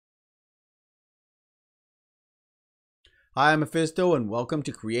Hi, I'm Mephisto, and welcome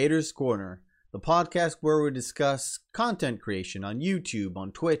to Creators Corner, the podcast where we discuss content creation on YouTube,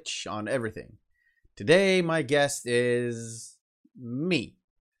 on Twitch, on everything. Today, my guest is me.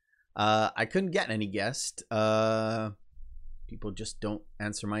 I couldn't get any guest. People just don't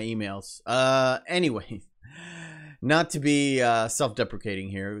answer my emails. Anyway, not to be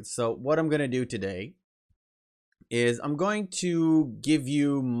self-deprecating here. So what I'm gonna do today is I'm going to give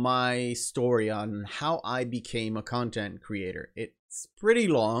you my story on how I became a content creator. It's pretty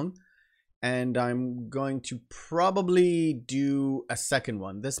long, and I'm going to probably do a second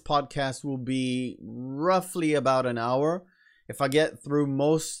one. This podcast will be roughly about an hour. If I get through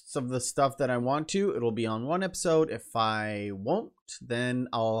most of the stuff that I want to, it'll be on one episode. If I won't, then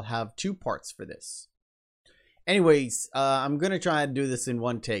I'll have two parts for this. Anyways, I'm going to try and do this in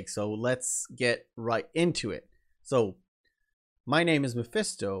one take, so let's get right into it. So, my name is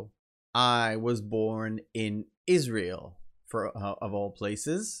Mephisto. I was born in Israel, of all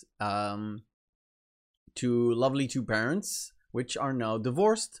places, to lovely two parents, which are now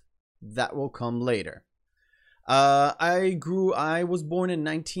divorced. That will come later. I was born in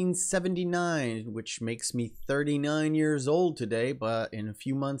 1979, which makes me 39 years old today, but in a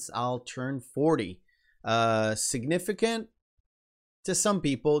few months I'll turn 40. Significant to some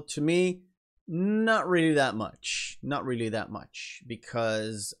people. To me, not really that much. Not really that much,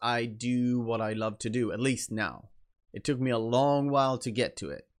 because I do what I love to do, at least now. It took me a long while to get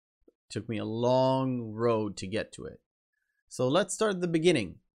to it. It took me a long road to get to it. So let's start at the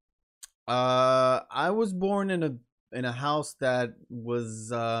beginning. I was born in a house that was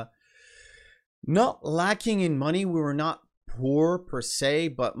not lacking in money. We were not poor per se,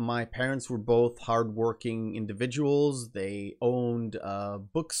 but my parents were both hardworking individuals. They owned a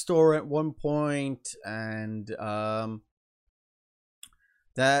bookstore at one point, and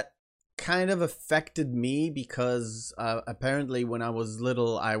that kind of affected me because apparently when I was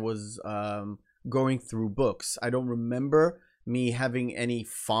little, I was going through books. I don't remember me having any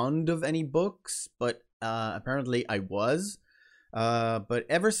fond of any books, but apparently I was. But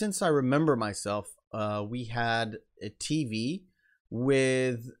ever since I remember myself, we had a TV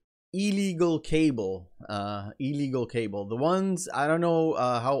with illegal cable. The ones, I don't know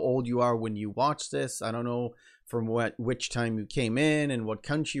how old you are when you watch this. I don't know from which time you came in and what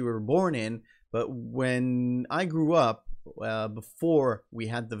country you were born in. But when I grew up, before we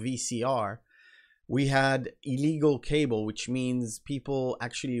had the VCR, we had illegal cable, which means people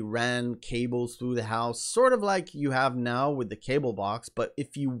actually ran cables through the house, sort of like you have now with the cable box. But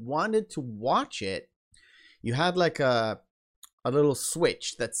if you wanted to watch it, you had like a little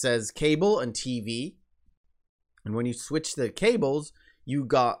switch that says cable and TV. And when you switch the cables, you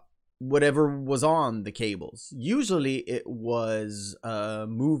got whatever was on the cables. Usually it was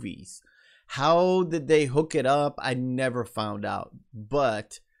movies. How did they hook it up? I never found out.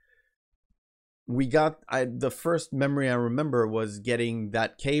 But we got the first memory I remember was getting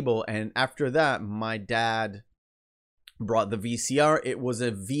that cable, and after that my dad brought the VCR. It was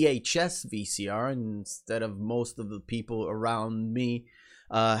a VHS VCR, and instead of most of the people around me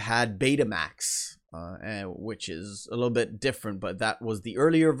had Betamax, which is a little bit different, but that was the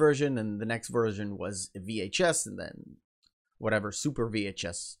earlier version, and the next version was VHS, and then whatever, Super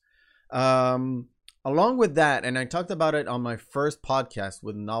VHS. Along with that, and I talked about it on my first podcast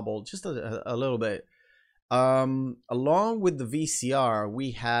with Noble just a little bit, along with the VCR, we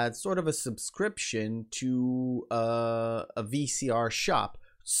had sort of a subscription to a VCR shop,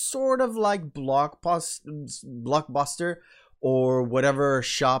 sort of like Blockbuster or whatever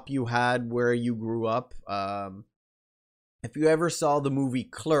shop you had where you grew up. If you ever saw the movie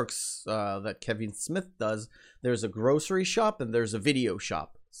Clerks that Kevin Smith does, there's a grocery shop and there's a video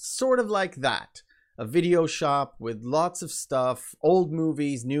shop, sort of like that. A video shop with lots of stuff, old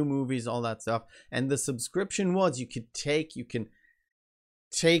movies, new movies, all that stuff. And the subscription was you can take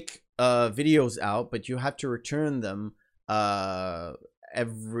videos out, but you have to return them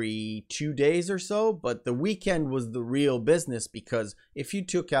every 2 days or so. But the weekend was the real business, because if you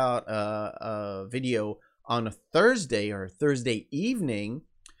took out a video on a Thursday or Thursday evening,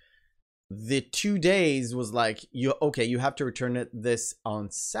 the 2 days was like, you have to return this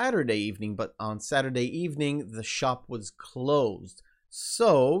on Saturday evening, but on Saturday evening the shop was closed,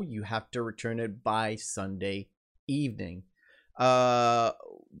 so you have to return it by Sunday evening.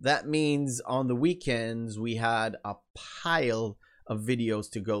 That means on the weekends we had a pile of videos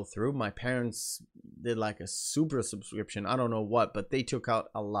to go through. My parents did like a super subscription, I don't know what, but they took out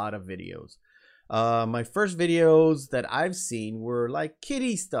a lot of videos. My first videos that I've seen were like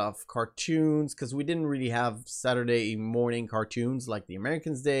kiddie stuff, cartoons, because we didn't really have Saturday morning cartoons like the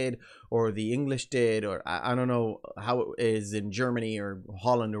Americans did or the English did, or I don't know how it is in Germany or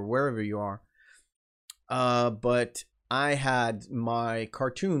Holland or wherever you are. But I had my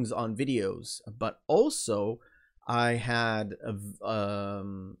cartoons on videos, but also I had a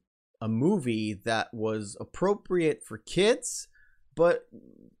movie that was appropriate for kids, but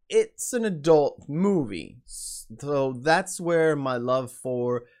it's an adult movie. So that's where my love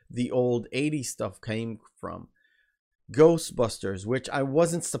for the old 80s stuff came from. Ghostbusters, which I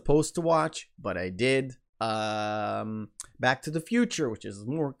wasn't supposed to watch, but I did. Back to the Future, which is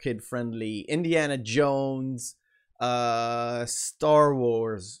more kid friendly. Indiana Jones, Star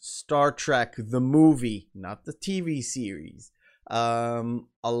Wars, Star Trek, the movie, not the TV series.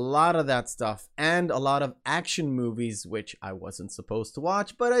 A lot of that stuff, and a lot of action movies, which I wasn't supposed to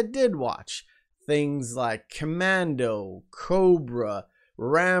watch, but I did watch. Things like Commando, Cobra,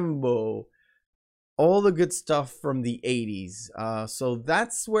 Rambo, all the good stuff from the 80s. So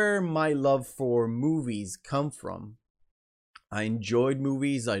that's where my love for movies come from. I enjoyed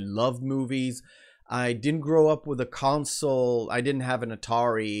movies. I loved movies. I didn't grow up with a console. I didn't have an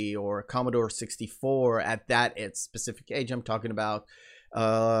Atari or a Commodore 64 at that specific age. I'm talking about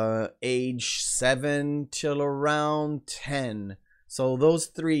age 7 till around 10. So those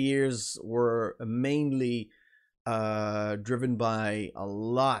 3 years were mainly driven by a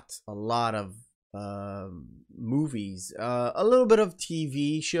lot of movies, a little bit of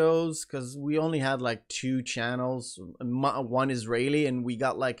TV shows, because we only had like 2 channels, one Israeli, and we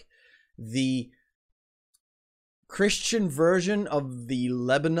got like the Christian version of the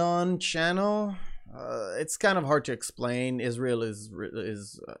Lebanon channel. It's kind of hard to explain. Israel is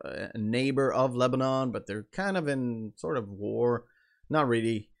a neighbor of Lebanon, but they're kind of in sort of war. Not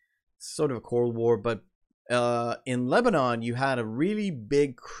really, sort of a Cold War, but in Lebanon you had a really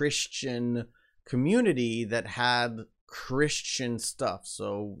big Christian community that had Christian stuff.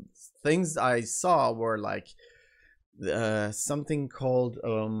 So things I saw were like something called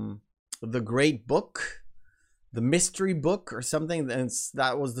the Great Book, the Mystery Book, or something.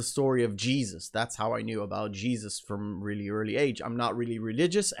 That was the story of Jesus. That's how I knew about Jesus from really early age. I'm not really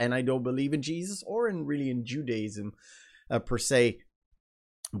religious, and I don't believe in Jesus or in Judaism per se.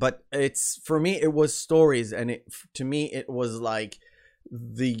 But it's, for me, it was stories, and to me it was like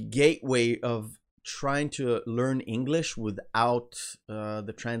the gateway of trying to learn English without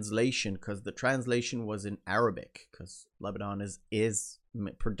the translation, because the translation was in Arabic, because Lebanon is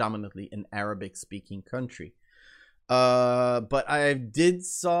predominantly an Arabic speaking country. But I did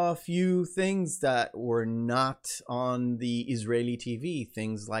saw a few things that were not on the Israeli TV,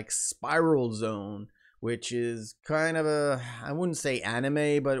 things like Spiral Zone, which is kind of a, I wouldn't say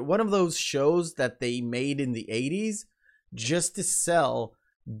anime, but one of those shows that they made in the 80s just to sell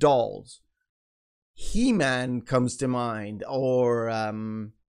dolls. He-Man comes to mind, or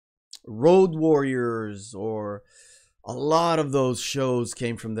Road Warriors, or a lot of those shows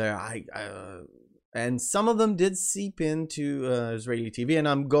came from there. And some of them did seep into Israeli TV, and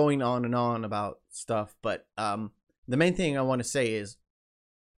I'm going on and on about stuff, but the main thing I want to say is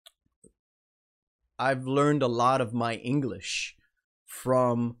I've learned a lot of my English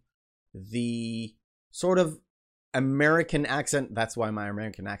from the sort of American accent. That's why my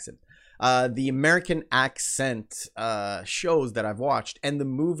American accent. The American accent shows that I've watched and the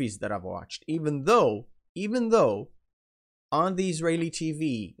movies that I've watched, even though on the Israeli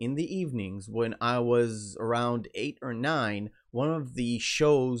TV in the evenings when I was around 8 or 9, one of the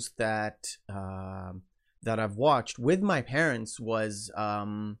shows that I've watched with my parents was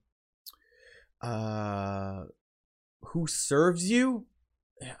Who Serves You,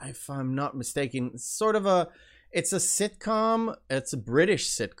 if I'm not mistaken. It's a sitcom. It's a British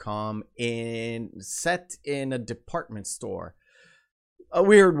sitcom set in a department store. A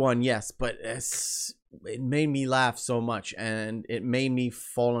weird one, yes, but it made me laugh so much, and it made me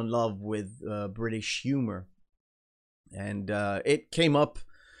fall in love with British humor. And it came up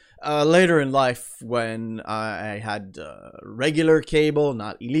later in life when I had regular cable,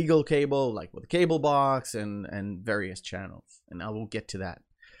 not illegal cable, like with a cable box and various channels. And I will get to that.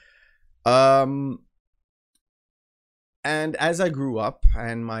 And as I grew up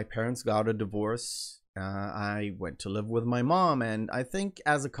and my parents got a divorce, I went to live with my mom. And I think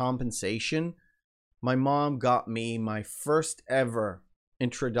as a compensation, my mom got me my first ever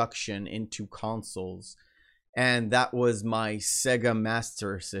introduction into consoles. And that was my Sega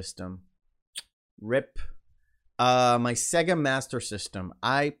Master System. RIP. My Sega Master System.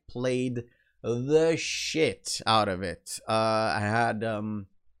 I played the shit out of it. I had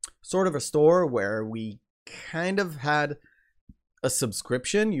sort of a store where we kind of had a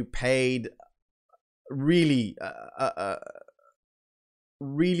subscription. You paid really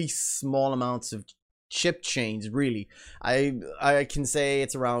really small amounts of chip change. Really, I can say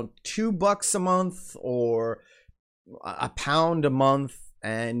it's around $2 a month or a pound a month.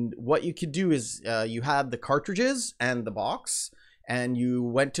 And what you could do is you had the cartridges and the box, and you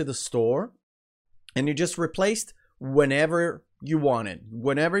went to the store and you just replaced whenever you wanted.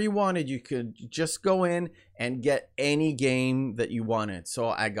 Whenever you wanted, you could just go in and get any game that you wanted. So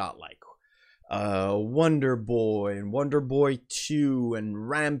I got like Wonder Boy and Wonder Boy 2 and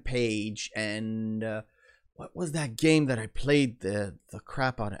Rampage and what was that game that I played the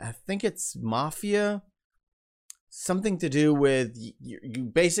crap out of? I think it's Mafia. Something to do with you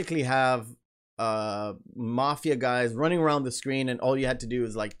basically have mafia guys running around the screen, and all you had to do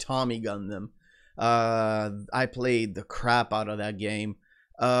is like Tommy gun them. I played the crap out of that game.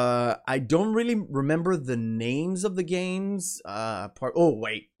 I don't really remember the names of the games. Oh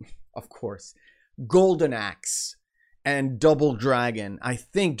wait, of course, Golden Axe and Double Dragon. I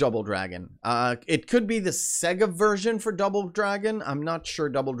think Double Dragon. It could be the Sega version for Double Dragon. I'm not sure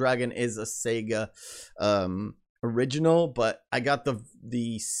Double Dragon is a Sega original, but I got the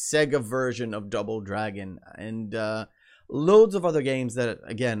Sega version of Double Dragon, and loads of other games that,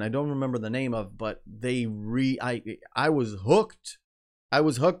 again, I don't remember the name of, but they I was hooked. I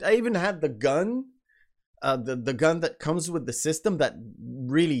even had the gun, the gun that comes with the system that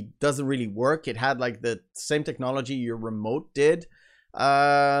really doesn't really work. It had like the same technology your remote did.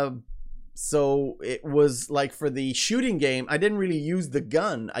 So it was like for the shooting game, I didn't really use the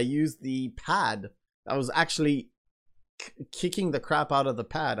gun. I used the pad. I was actually kicking the crap out of the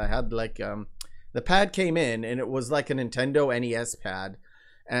pad. I had like the pad came in, and it was like a Nintendo NES pad,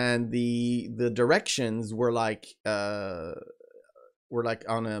 and the directions were like on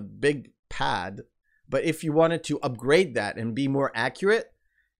a big pad. But if you wanted to upgrade that and be more accurate,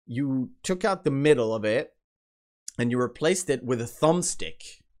 you took out the middle of it and you replaced it with a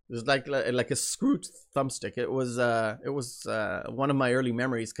thumbstick. It was like a screwed thumbstick. It was one of my early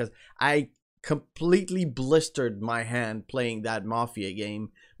memories, because I completely blistered my hand playing that Mafia game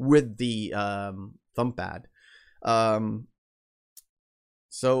with the thumb pad.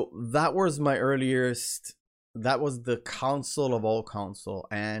 So that was my earliest. That was the console of all console.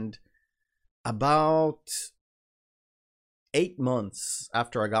 And about 8 months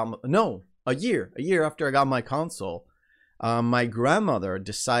after I got a year after I got my console, my grandmother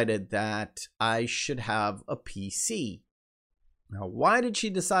decided that I should have a PC. Now, why did she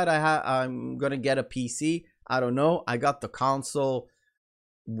decide I'm gonna get a PC? I don't know. I got the console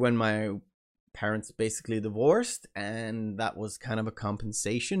when my parents basically divorced, and that was kind of a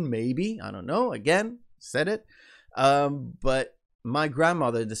compensation, maybe. I don't know. Again, said it. But my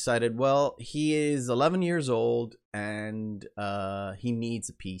grandmother decided, well, he is 11 years old and he needs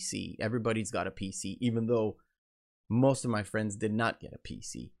a PC. Everybody's got a PC, even though most of my friends did not get a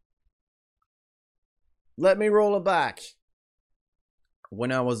PC. Let me roll it back.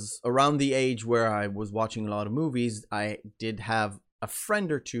 When I was around the age where I was watching a lot of movies, I did have a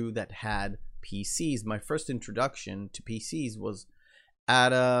friend or two that had PCs. My first introduction to PCs was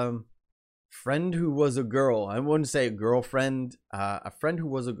at a friend who was a girl. I wouldn't say a girlfriend, a friend who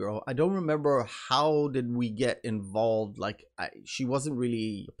was a girl. I don't remember how did we get involved. Like, she wasn't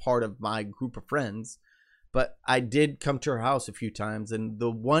really a part of my group of friends, but I did come to her house a few times, and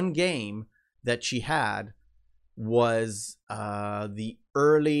the one game that she had was the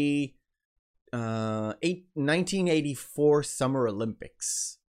early 1984 Summer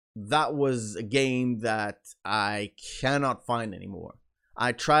Olympics. That was a game that I cannot find anymore.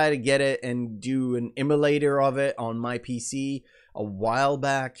 I tried to get it and do an emulator of it on my PC a while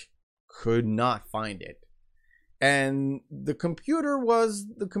back, could not find it. And the computer was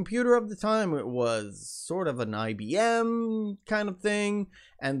the computer of the time. It was sort of an IBM kind of thing.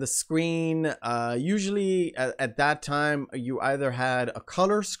 And the screen, usually at that time, you either had a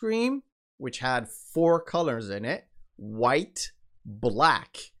color screen, which had 4 colors in it: white,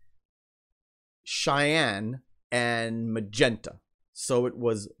 black, cyan, and magenta. So it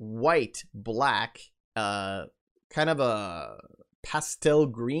was white, black, kind of a pastel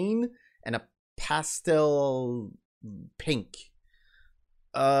green, and a pastel pink.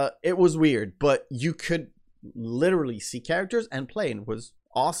 It was weird, but you could literally see characters and play, and it was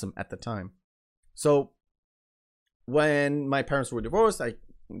awesome at the time. So when my parents were divorced, I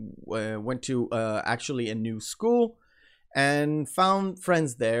went to actually a new school and found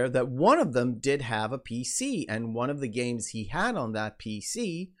friends there that one of them did have a PC, and one of the games he had on that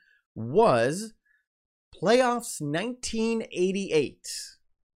PC was Playoffs 1988.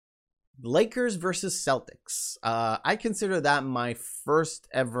 Lakers versus Celtics. I consider that my first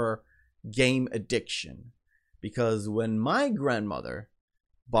ever game addiction, because when my grandmother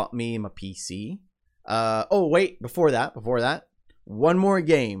bought me my PC. Oh wait, before that, one more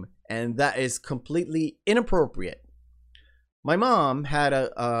game, and that is completely inappropriate. My mom had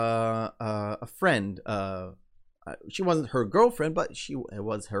a friend. She wasn't her girlfriend, but it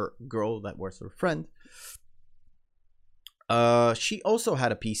was her girl that was her friend. She also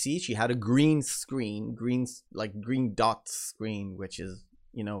had a PC. She had a green screen, green dot screen, which is,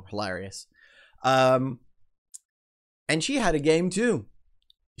 hilarious. And she had a game too.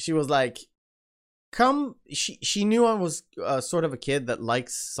 She was like, she knew I was sort of a kid that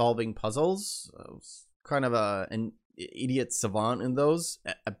likes solving puzzles. I was kind of an idiot savant in those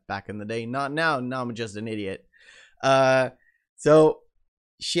back in the day. Not now. Now I'm just an idiot. So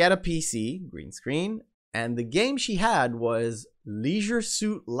she had a PC, green screen, and the game she had was Leisure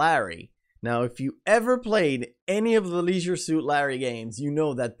Suit Larry. Now, if you ever played any of the Leisure Suit Larry games, you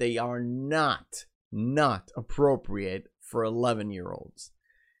know that they are not appropriate for 11-year-olds.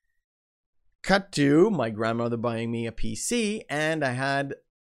 Cut to my grandmother buying me a PC, and I had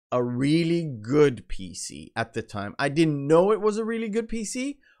a really good PC at the time. I didn't know it was a really good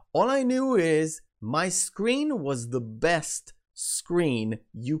PC. All I knew is my screen was the best screen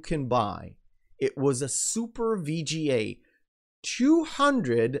you can buy. It was a Super VGA,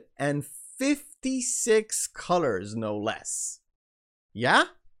 256 colors, no less. Yeah?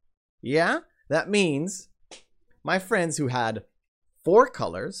 That means my friends who had 4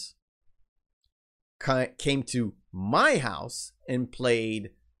 colors came to my house and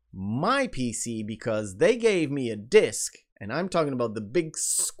played my PC because they gave me a disc, and I'm talking about the big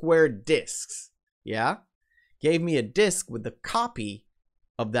square discs. Yeah? Gave me a disc with a copy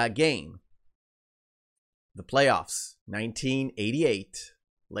of that game. The playoffs, 1988,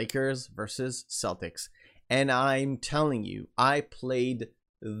 Lakers versus Celtics. And I'm telling you, I played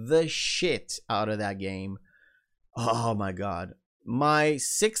the shit out of that game. Oh my God. My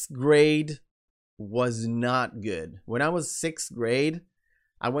 6th grade was not good. When I was 6th grade,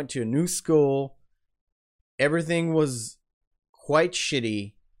 I went to a new school. Everything was quite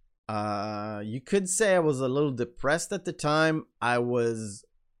shitty. You could say I was a little depressed at the time. I was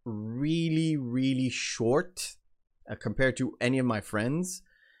really short compared to any of my friends,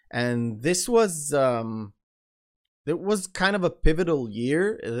 and this was it was kind of a pivotal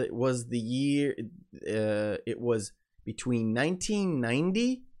year. It was the year it was between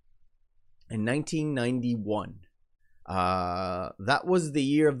 1990 and 1991. That was the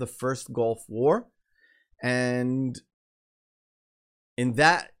year of the first Gulf War, and in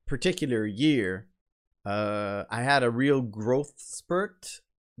that particular year, I had a real growth spurt,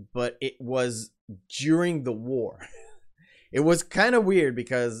 but it was during the war. It was kind of weird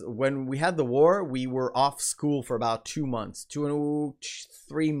because when we had the war, we were off school for about 2 months,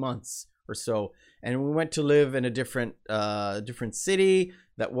 3 months or so, and we went to live in a different city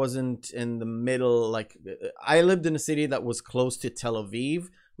that wasn't in the middle. Like, I lived in a city that was close to Tel Aviv,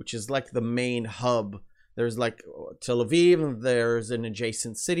 which is like the main hub. There's like Tel Aviv, and there's an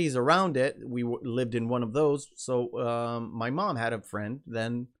adjacent cities around it. We lived in one of those. So my mom had a friend.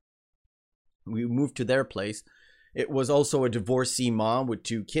 Then we moved to their place. It was also a divorcee mom with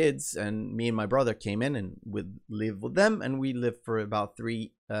 2 kids, and me and my brother came in and would live with them, and we lived for about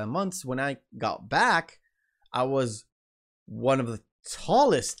 3 months. When I got back, I was one of the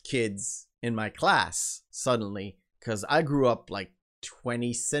tallest kids in my class suddenly, because I grew up like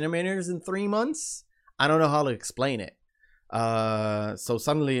 20 centimeters in 3 months. I don't know how to explain it. So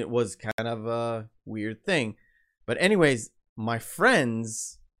suddenly it was kind of a weird thing. But anyways, my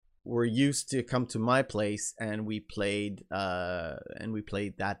friends were used to come to my place, and we played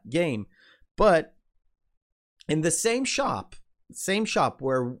that game. But in the same shop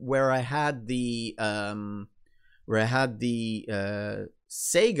where I had the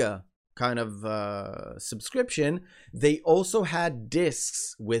Sega kind of subscription, they also had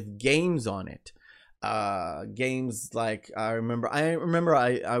discs with games on it. Games like I remember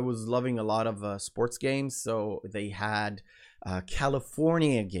I was loving a lot of sports games, so they had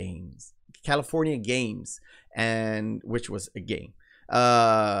California games, and which was a game.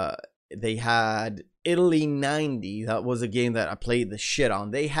 They had Italy 90. That was a game that I played the shit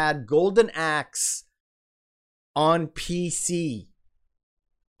on. They had Golden Axe on PC.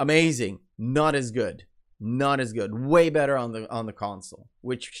 Amazing. Not as good. Way better on the console,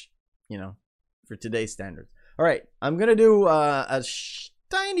 which, for today's standards. All right, I'm gonna do a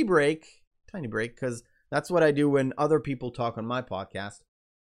tiny break, because that's what I do when other people talk on my podcast.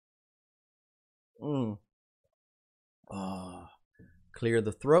 clear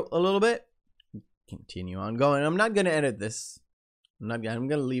the throat a little bit. Continue on going. I'm not going to edit this. I'm going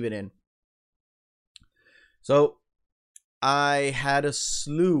to leave it in. So I had a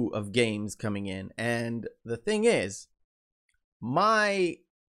slew of games coming in, and the thing is, my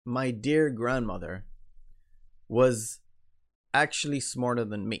dear grandmother was actually smarter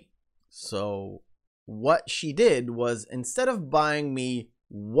than me. So what she did was, instead of buying me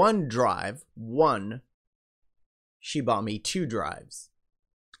one drive, she bought me 2 drives.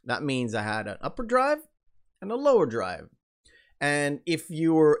 That means I had an upper drive and a lower drive. And if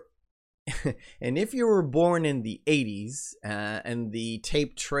you were born in the 80s and the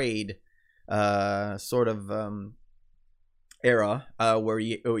tape trade sort of era, where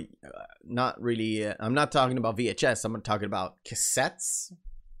you not really, I'm not talking about VHS, I'm talking about cassettes,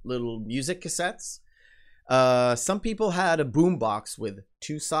 little music cassettes. Some people had a boombox with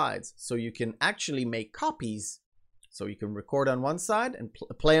 2 sides, so you can actually make copies. So you can record on one side and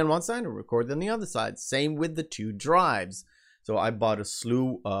play on one side and record on the other side. Same with the 2 drives. So I bought a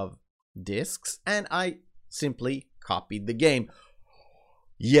slew of discs and I simply copied the game.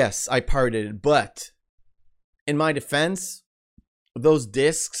 Yes, I pirated it, but in my defense, those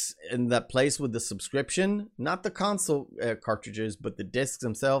discs in that place with the subscription, not the console cartridges, but the discs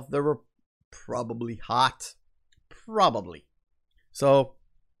themselves, they were probably hot. Probably. So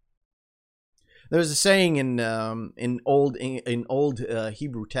there's a saying in old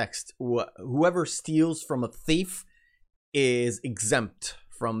Hebrew text: whoever steals from a thief is exempt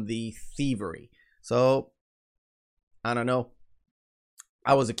from the thievery. So I don't know.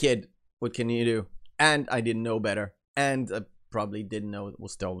 I was a kid. What can you do? And I didn't know better. And I probably didn't know it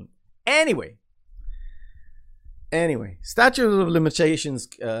was stolen. Anyway, statute of limitations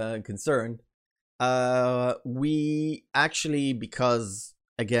concerned. We actually, because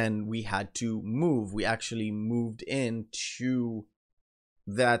again, we had to move. We actually moved into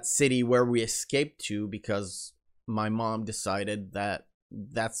that city where we escaped to because my mom decided that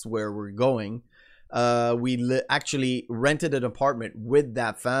that's where we're going. We actually rented an apartment with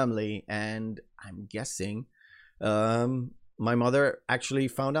that family, and I'm guessing my mother actually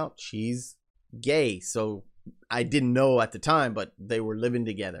found out she's gay. So I didn't know at the time, but they were living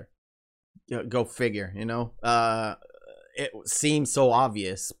together. Go figure, you know. It seemed so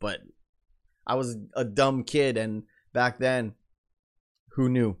obvious, but I was a dumb kid, and back then, who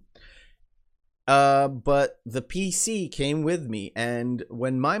knew? But the PC came with me, and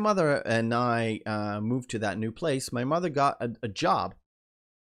when my mother and I moved to that new place, my mother got a job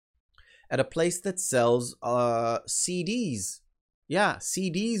at a place that sells CDs. Yeah,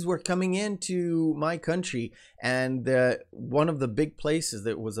 CDs were coming into my country, and one of the big places,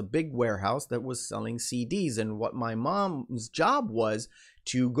 that was a big warehouse that was selling CDs. And what my mom's job was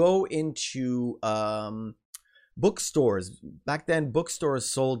to go into bookstores. Back then, bookstores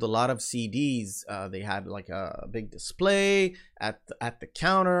sold a lot of CDs. They had like a big display at the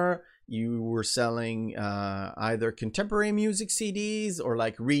counter. You were selling either contemporary music CDs or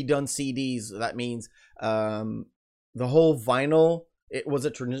like redone CDs. That means the whole vinyl. It was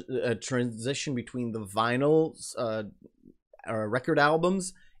a transition between the vinyls, record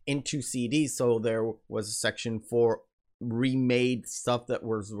albums, into CDs. So there was a section for remade stuff that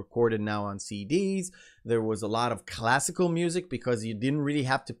was recorded now on CDs. There was a lot of classical music because you didn't really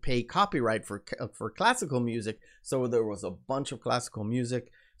have to pay copyright for classical music. So there was a bunch of classical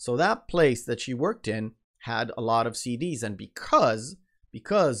music. So that place that she worked in had a lot of CDs, and because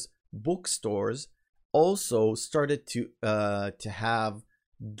bookstores also started to have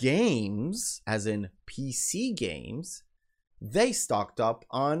games, as in PC games, they stocked up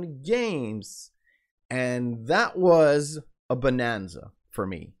on games. And that was a bonanza for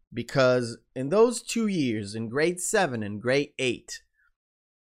me, because in those 2 years, in grade 7 and grade 8,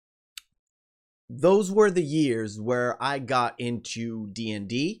 those were the years where I got into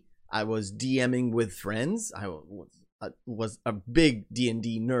D&D. I was DMing with friends. I was a big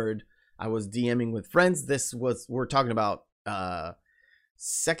D&D nerd. I was DMing with friends. We're talking about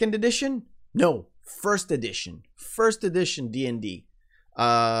 2nd edition? No, 1st edition. 1st edition D&D.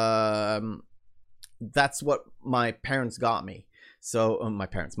 That's what my parents got me. So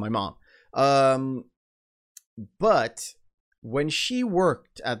my mom. But when she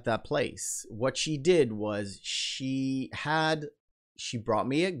worked at that place, what she did was she brought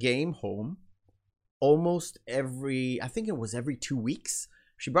me a game home almost every 2 weeks.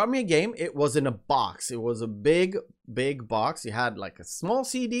 She brought me a game. It was in a box. It was a big box. You had like a small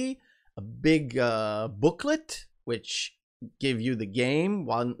CD, a big booklet, which give you the game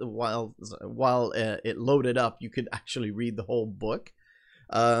while it loaded up. You could actually read the whole book,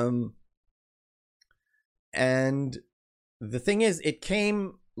 and the thing is, it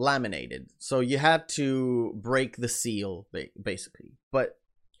came laminated, so you had to break the seal, basically. But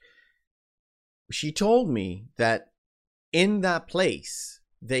she told me that in that place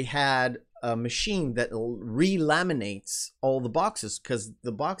they had a machine that relaminates all the boxes, because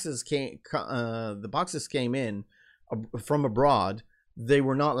the boxes came in from abroad. They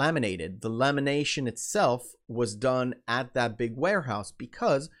were not laminated. The lamination itself was done at that big warehouse,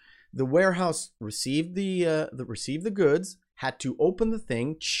 because the warehouse received the goods, had to open the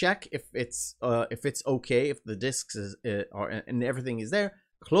thing, check if it's okay, if the discs and everything is there,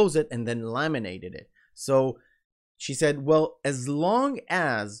 close it, and then laminated it. So she said, well, as long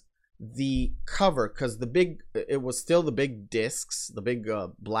as the cover, because it was still the big discs, the big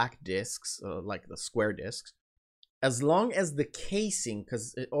black discs, like the square discs, as long as the casing,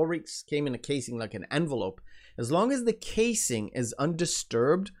 because it already came in a casing like an envelope, as long as the casing is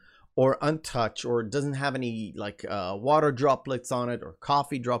undisturbed or untouched, or doesn't have any like water droplets on it, or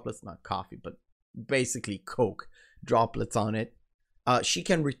coffee droplets, not coffee, but basically Coke droplets on it, she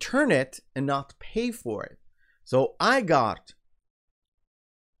can return it and not pay for it. So I got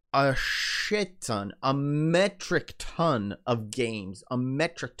a shit ton, a metric ton of games,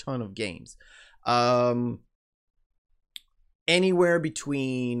 anywhere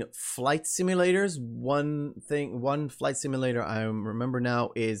between flight simulators. One flight simulator I remember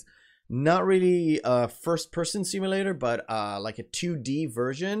now is not really a first-person simulator, but like a 2D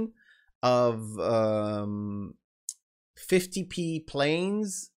version of 50p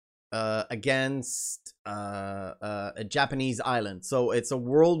planes against a Japanese island. So it's a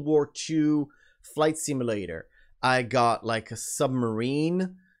World War II flight simulator. I got like a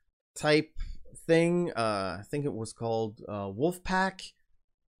submarine type thing. I think it was called Wolfpack.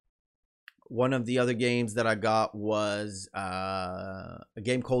 One of the other games that I got was a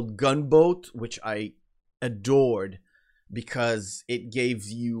game called Gunboat, which I adored because it gave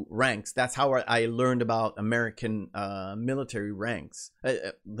you ranks. That's how I learned about American military ranks,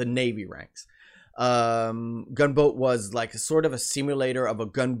 the Navy ranks. Gunboat was like a sort of a simulator of a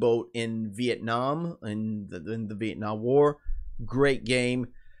gunboat in Vietnam, in the Vietnam War. Great game.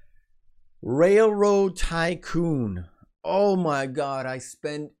 Railroad Tycoon. Oh my god, I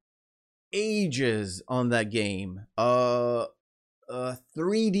spent ages on that game. 3D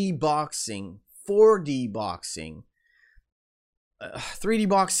boxing, 4D boxing, 3D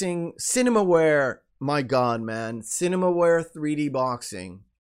boxing, Cinemaware. My god, man. Cinemaware 3D boxing.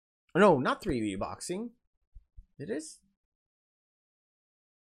 No, not 3D boxing. It is?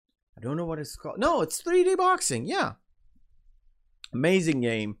 I don't know what it's called. No, it's 3D boxing. Yeah. Amazing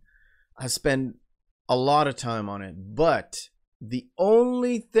game. I spent a lot of time on it, but the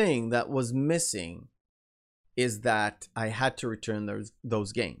only thing that was missing is that I had to return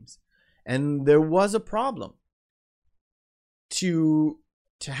those games. And there was a problem. To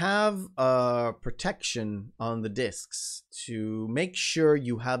have protection on the discs, to make sure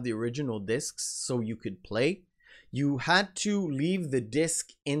you have the original discs so you could play, you had to leave the disc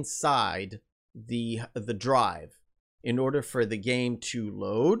inside the drive in order for the game to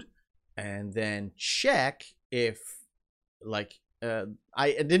load, and then check if, like,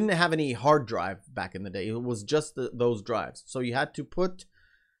 I didn't have any hard drive back in the day. It was just those drives. So you had to put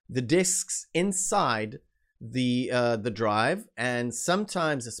the discs inside the drive, and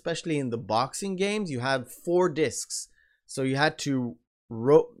sometimes, especially in the boxing games, you had 4 discs. So you had to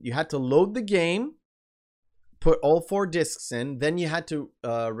load the game, put all 4 discs in, then you had to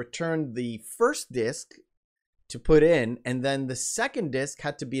return the first disc to put in, and then the second disc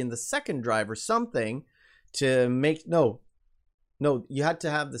had to be in the second drive or something to make no, you had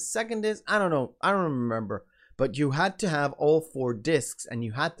to have the second disc. I don't know, I don't remember, but you had to have all 4 discs, and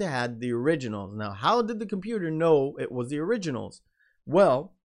you had to have the originals. Now, how did the computer know it was the originals?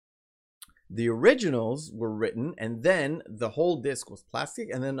 Well, the originals were written, and then the whole disc was plastic,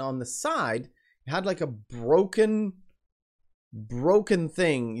 and then on the side it had like a broken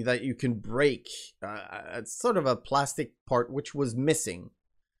thing that you can break. It's sort of a plastic part which was missing,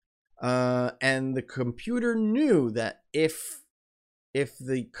 and the computer knew that if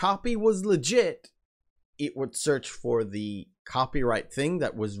the copy was legit, it would search for the copyright thing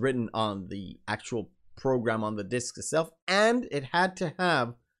that was written on the actual program on the disc itself, and it had to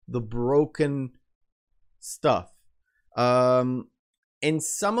have the broken stuff. In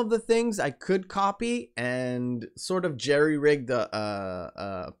some of the things I could copy and sort of jerry-rigged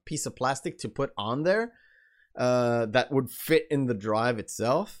a piece of plastic to put on there that would fit in the drive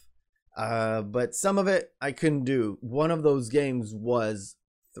itself. But some of it I couldn't do. One of those games was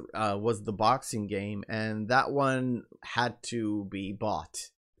the boxing game, and that one had to be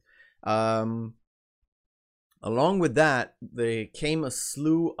bought. Along with that, there came a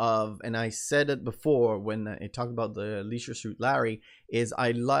slew of, and I said it before when I talked about the Leisure Suit Larry, is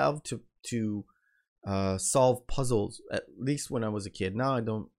I love to solve puzzles, at least when I was a kid. Now I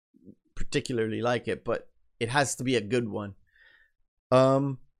don't particularly like it, but it has to be a good one.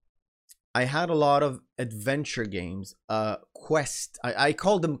 I had a lot of adventure games, quest. I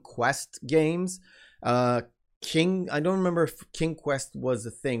called them quest games. King, I don't remember if King Quest was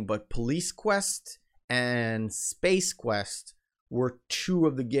a thing, but Police Quest and Space Quest were two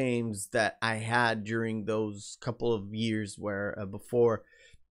of the games that I had during those couple of years where before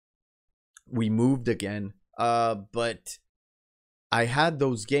we moved again. But I had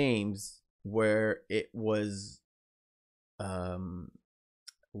those games where it was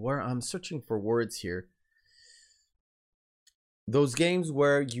where I'm searching for words here. Those games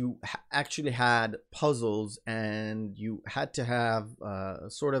where you actually had puzzles and you had to have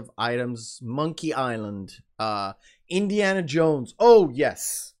sort of items. Monkey Island, Indiana Jones. Oh,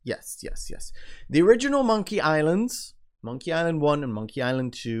 yes. The original Monkey Islands, Monkey Island 1 and Monkey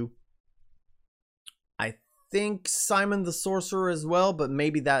Island 2. I think Simon the Sorcerer as well, but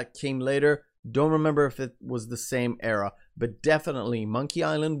maybe that came later. Don't remember if it was the same era, but definitely Monkey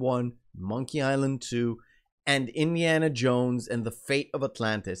Island 1, Monkey Island 2, and Indiana Jones and the Fate of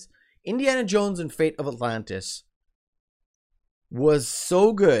Atlantis. Indiana Jones and Fate of Atlantis was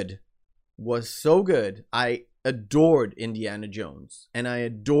so good. I adored Indiana Jones, and I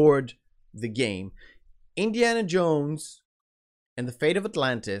adored the game. Indiana Jones and the Fate of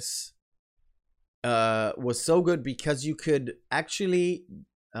Atlantis was so good because you could actually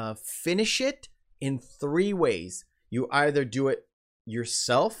finish it in 3 ways. You either do it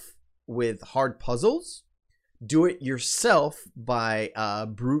yourself with hard puzzles, do it yourself by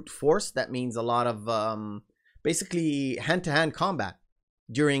brute force. That means a lot of basically hand-to-hand combat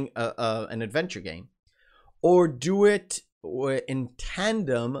during an adventure game, or do it in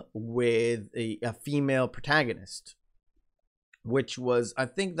tandem with a female protagonist, which was, I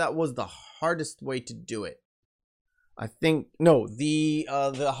think that was the hardest way to do it. I think, no, the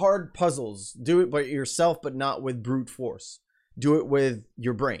hard puzzles, do it by yourself, but not with brute force. Do it with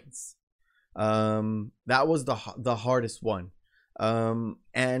your brains. That was the hardest one.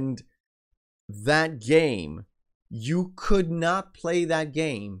 And that game, you could not play that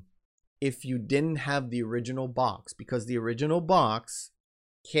game if you didn't have the original box, because the original box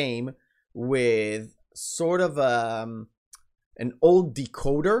came with sort of an old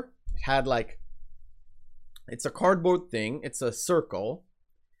decoder. It had like, it's a cardboard thing. It's a circle.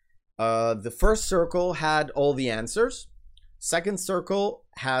 The first circle had all the answers. Second circle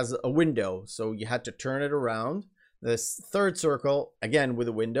has a window, so you had to turn it around. The third circle, again with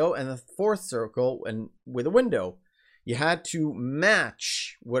a window, and the fourth circle and with a window. You had to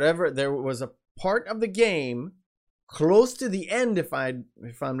match whatever. There was a part of the game close to the end, if I'm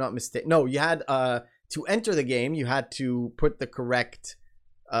not mistaken. No, you had to enter the game. You had to put the correct.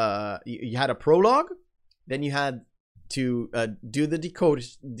 You had a prologue. Then you had to do the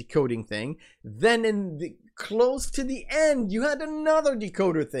decoding thing. Then in the close to the end, you had another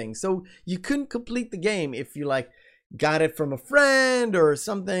decoder thing. So you couldn't complete the game if you like got it from a friend or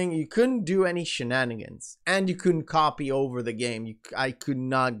something. You couldn't do any shenanigans, and you couldn't copy over the game. I could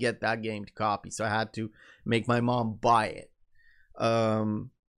not get that game to copy, so I had to make my mom buy it.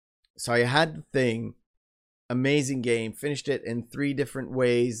 So I had the thing. Amazing game. Finished it in 3 different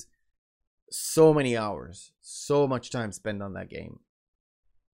ways. So many hours, so much time spent on that game.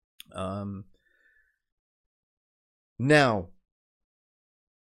 Now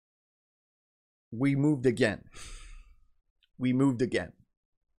we moved again. We moved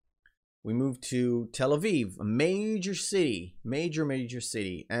to Tel Aviv, a major city, major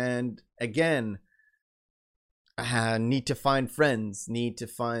city, and again, I need to find friends, need to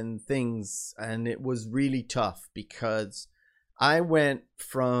find things, and it was really tough because I went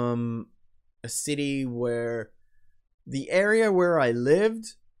from a city where the area where I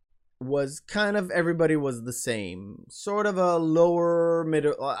lived was kind of, everybody was the same, sort of a lower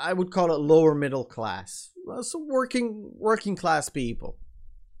middle, I would call it lower middle class, so working class people.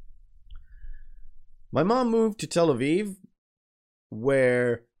 My mom moved to Tel Aviv,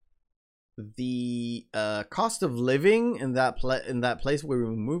 where the cost of living in that place where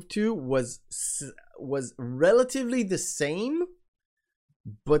we moved to was relatively the same.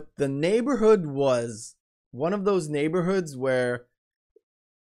 But the neighborhood was one of those neighborhoods where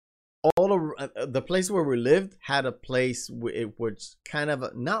all of the place where we lived had a place where it was kind of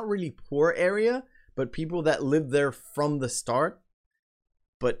a not really poor area, but people that lived there from the start,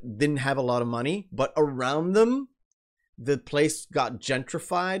 but didn't have a lot of money. But around them, the place got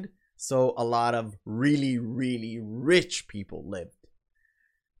gentrified. So a lot of really, really rich people lived.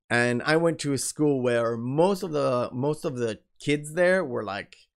 And I went to a school where most of the kids there were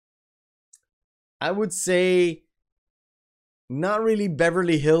like, I would say, not really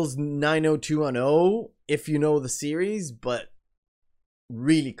Beverly Hills 90210 if you know the series, but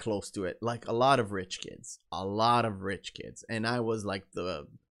really close to it. Like a lot of rich kids. And I was like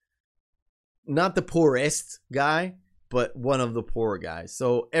not the poorest guy, but one of the poor guys.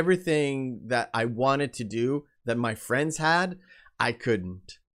 So everything that I wanted to do that my friends had, I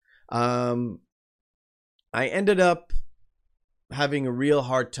couldn't. I ended up having a real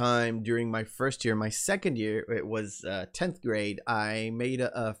hard time during my first year. My second year, it was 10th grade. I made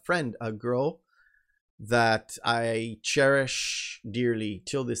a friend, a girl that I cherish dearly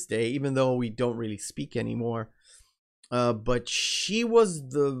till this day, even though we don't really speak anymore. But she was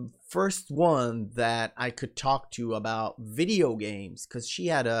the first one that I could talk to about video games, because she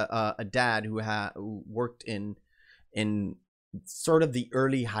had a dad who worked in sort of the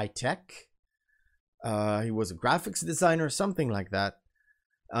early high tech. He was a graphics designer or something like that.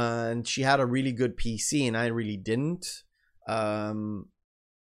 And she had a really good PC and I really didn't. And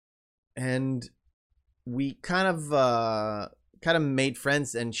we kind of made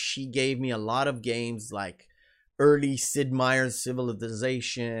friends, and she gave me a lot of games like early Sid Meier's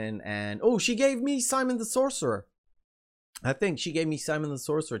Civilization, and she gave me Simon the Sorcerer. I think she gave me Simon the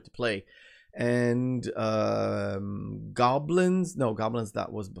Sorcerer to play. And Goblins, that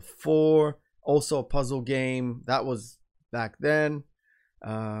was before. Also a puzzle game that was back then.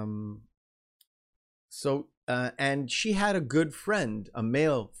 And she had a good friend, a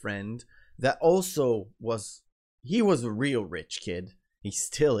male friend, that also he was a real rich kid. He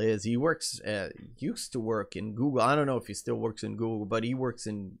still is. He used to work in Google. I don't know if he still works in Google, but he worked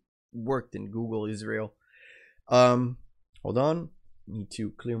in Google Israel. Hold on, need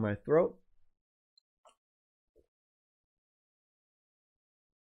to clear my throat.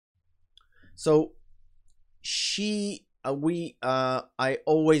 So I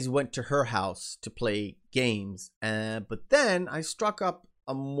always went to her house to play games, but then I struck up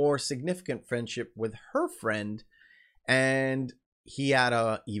a more significant friendship with her friend, and he had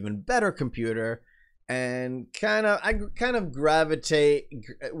a even better computer, and I kind of gravitate.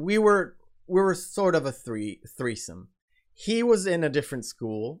 We were sort of a threesome. He was in a different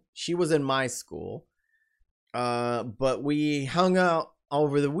school, she was in my school, but we hung out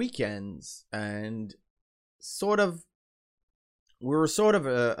over the weekends, and we were sort of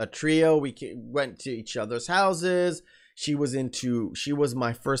a trio. We went to each other's houses. She was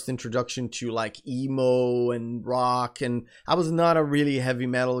my first introduction to like emo and rock, and I was not a really heavy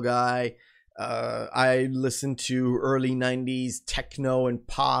metal guy. I listened to early 90s techno and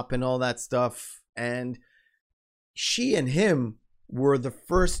pop and all that stuff, and she and him were the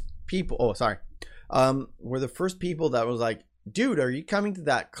first people were the first people that was like, dude, are you coming to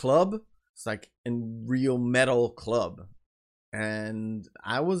that club? It's like a real metal club. And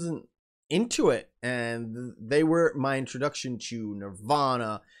I wasn't into it. And they were my introduction to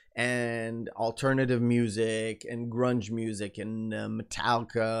Nirvana and alternative music and grunge music and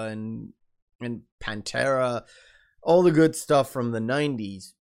Metallica and Pantera, all the good stuff from the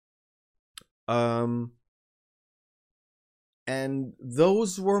 90s. And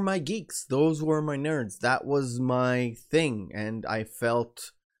those were my geeks. Those were my nerds. That was my thing. And I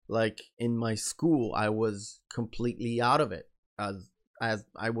felt like in my school, I was completely out of it. As I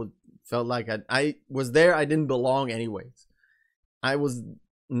felt like I was there. I didn't belong anyways. I was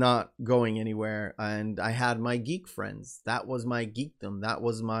not going anywhere. And I had my geek friends. That was my geekdom. That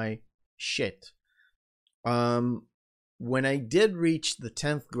was my shit. When I did reach the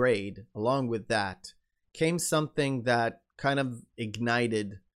 10th grade, along with that, came something that kind of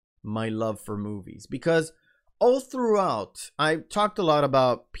ignited my love for movies, because all throughout I talked a lot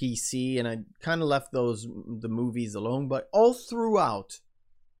about PC and I kind of left the movies alone, but all throughout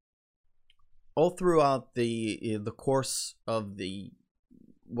the course of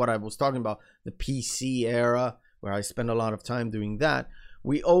what I was talking about, the PC era, where I spent a lot of time doing that,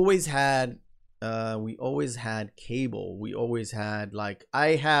 we always had cable. We always had, like,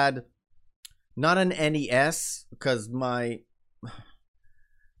 I had not an NES, because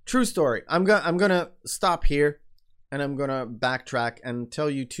true story. I'm gonna stop here and I'm gonna backtrack and tell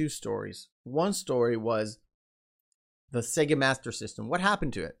you two stories. One story was the Sega Master System. What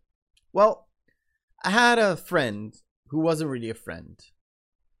happened to it? Well, I had a friend who wasn't really a friend,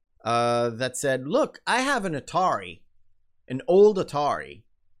 that said, look, I have an Atari, an old Atari.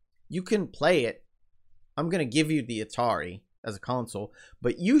 You can play it. I'm gonna give you the Atari as a console,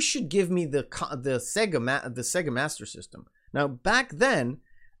 but you should give me the Sega Master System. Now, back then,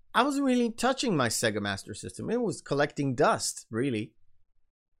 I wasn't really touching my Sega Master System. It was collecting dust, really.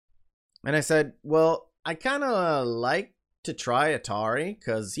 And I said, well, I kind of like to try Atari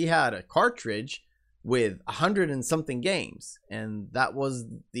because he had a cartridge with 100 and something games. And that was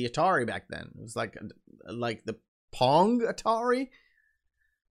the Atari back then. It was like the Pong Atari.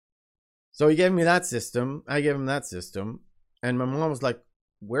 So he gave me that system. I gave him that system. And my mom was like,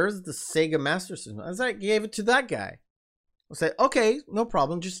 where's the Sega Master System? I was like, gave it to that guy. I said, okay, no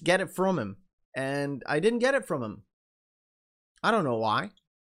problem. Just get it from him. And I didn't get it from him. I don't know why.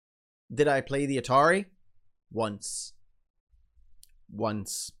 Did I play the Atari? Once.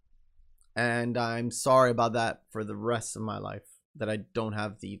 And I'm sorry about that for the rest of my life, that I don't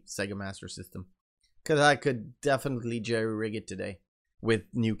have the Sega Master System. Because I could definitely jerry-rig it today with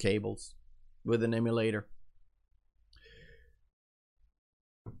new cables, with an emulator.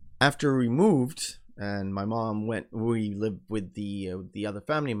 After we moved, and my mom we lived with the other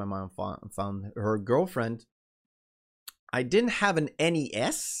family, my mom found her girlfriend. I didn't have an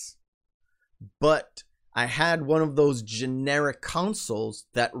NES, but I had one of those generic consoles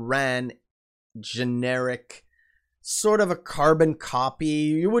that ran generic, sort of a carbon copy.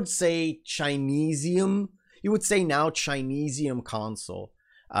 You would say Chinesium. You would say now Chinesium console.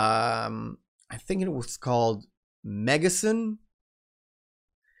 I think it was called Megason.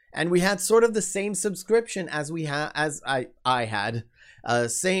 And we had sort of the same subscription as I had.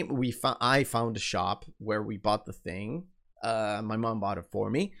 I found a shop where we bought the thing. My mom bought it for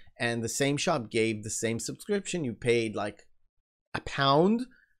me, and the same shop gave the same subscription. You paid like £1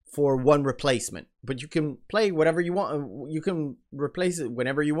 for one replacement, but you can play whatever you want. You can replace it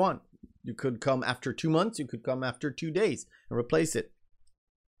whenever you want. You could come after 2 months. You could come after 2 days and replace it.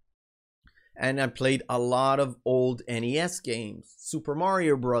 And I played a lot of old NES games, Super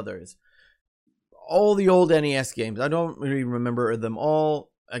Mario Brothers, all the old NES games. I don't really remember them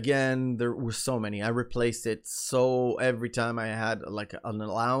all. Again, there were so many. I replaced it so every time I had like an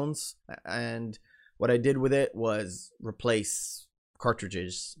allowance. And what I did with it was replace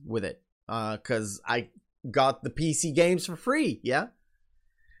cartridges with it. Because I got the PC games for free, yeah?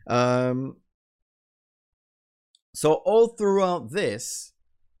 So all throughout this,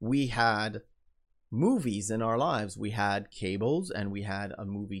 we had movies in our lives. We had cables, and we had a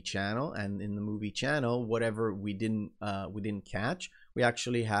movie channel, and in the movie channel, whatever we didn't catch, we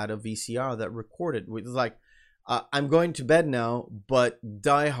actually had a VCR that recorded. It was like, I'm going to bed now, but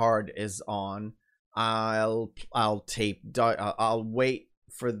Die Hard is on. I'll wait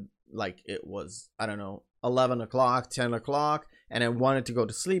for, like, it was, I don't know, 11 o'clock, 10 o'clock, and I wanted to go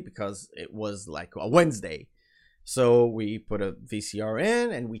to sleep because it was like a Wednesday. So we put a VCR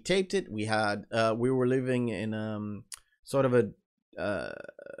in and we taped it. We had we were living in sort of a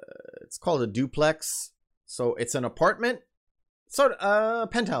it's called a duplex. So it's an apartment, sort of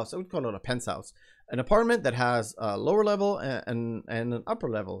penthouse. I would call it a penthouse. An apartment that has a lower level and an upper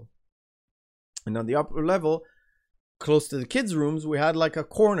level. And on the upper level, close to the kids' rooms, we had like a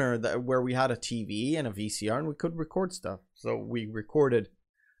corner where we had a TV and a VCR, and we could record stuff. So we recorded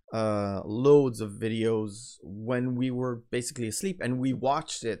loads of videos when we were basically asleep, and we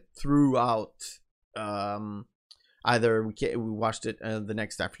watched it throughout. Either we watched it the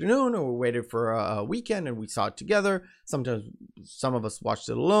next afternoon, or we waited for a weekend and we saw it together. Sometimes some of us watched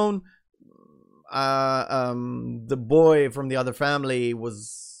it alone. The boy from the other family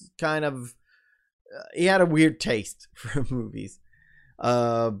was kind of he had a weird taste for movies,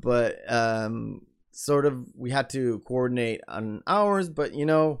 but sort of we had to coordinate on hours. But you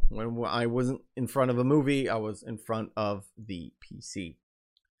know, when I wasn't in front of a movie, I was in front of the PC.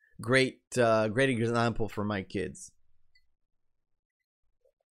 Great example for my kids.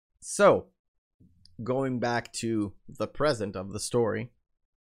 So going back to the present of the story,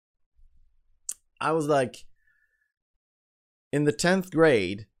 I was like in the 10th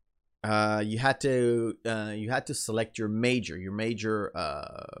grade. You had to select your major,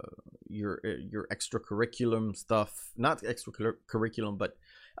 your extracurriculum stuff, not extracurriculum, but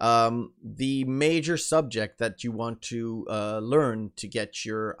the major subject that you want to learn to get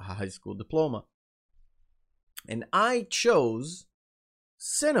your high school diploma. And I chose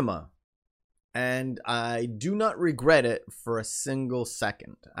cinema, and I do not regret it for a single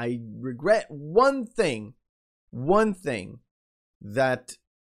second. I regret one thing, that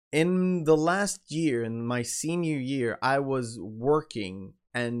in the last year, in my senior year, I was working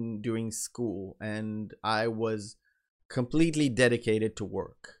and doing school, and I was completely dedicated to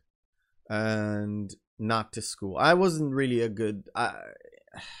work and not to school. I wasn't really a good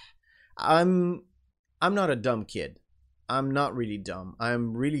I'm not a dumb kid. I'm not really dumb.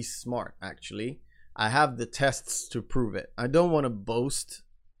 I'm really smart, actually. I have the tests to prove it. I don't want to boast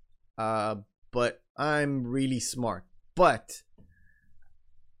but I'm really smart. But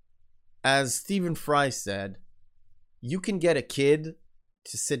as Stephen Fry said, you can get a kid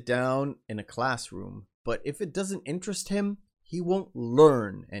to sit down in a classroom, but if it doesn't interest him, he won't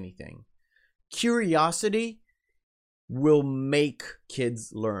learn anything. Curiosity will make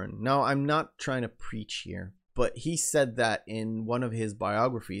kids learn. Now, I'm not trying to preach here, but he said that in one of his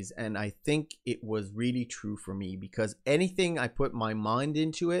biographies, and I think it was really true for me, because anything I put my mind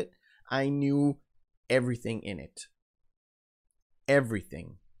into it, I knew everything in it.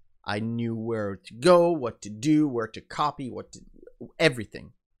 Everything. I knew where to go, what to do, where to copy,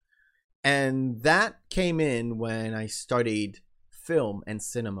 everything. And that came in when I studied film and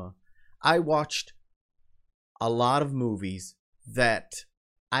cinema. I watched a lot of movies that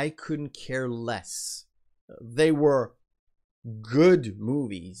I couldn't care less. They were good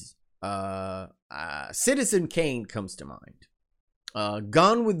movies. Citizen Kane comes to mind.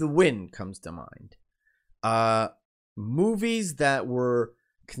 Gone with the Wind comes to mind. Movies that were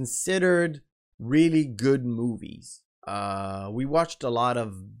considered really good movies. We watched a lot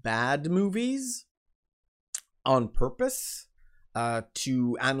of bad movies on purpose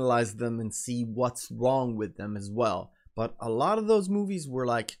to analyze them and see what's wrong with them as well. But a lot of those movies were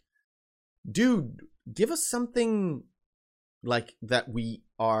like, dude, give us something like that we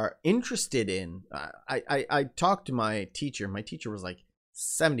are interested in. I talked to my teacher. My teacher was like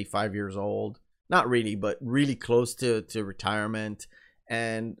 75 years old. Not really, but really close to retirement.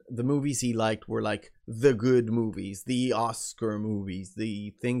 And the movies he liked were like the good movies, the Oscar movies,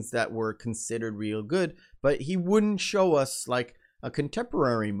 the things that were considered real good. But he wouldn't show us like a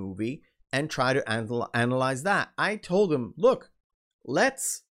contemporary movie and try to analyze that. I told him, look,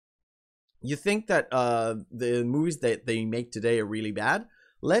 you think that the movies that they make today are really bad?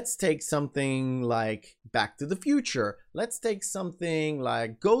 Let's take something like Back to the Future. Let's take something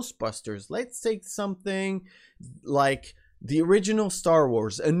like Ghostbusters. Let's take something like the original Star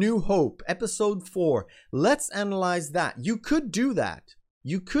Wars, A New Hope, Episode 4. Let's analyze that. You could do that.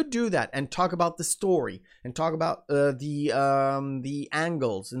 You could do that and talk about the story and talk about the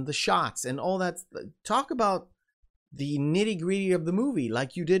angles and the shots and all that. Talk about the nitty gritty of the movie,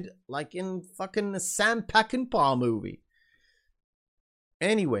 like you did, like in fucking Sam Peckinpah movie.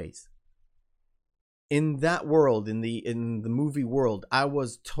 Anyways, in that world, in the movie world, I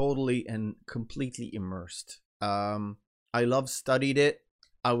was totally and completely immersed. I studied it.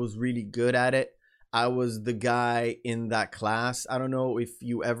 I was really good at it. I was the guy in that class. I don't know if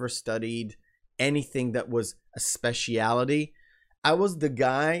you ever studied anything that was a speciality. I was the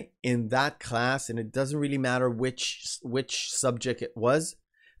guy in that class, and it doesn't really matter which subject it was.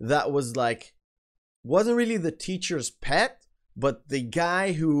 That was like, wasn't really the teacher's pet, but the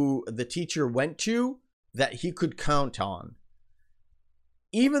guy who the teacher went to that he could count on.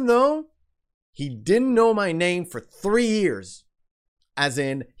 Even though he didn't know my name for 3 years. As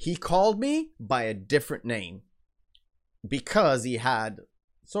in, he called me by a different name. Because he had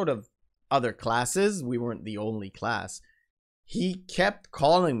sort of other classes. We weren't the only class. He kept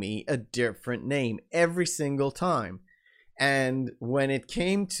calling me a different name every single time. And when it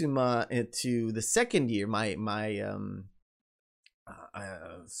came to the second year, my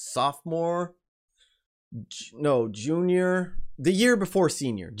junior, the year before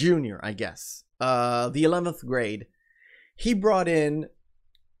senior, junior, I guess, the 11th grade, he brought in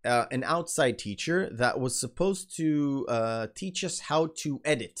an outside teacher that was supposed to teach us how to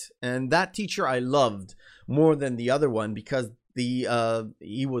edit. And that teacher I loved more than the other one because he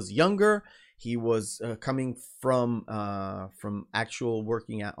was younger. He was coming from actual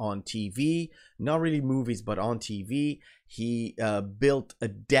working on TV, not really movies, but on TV. He built a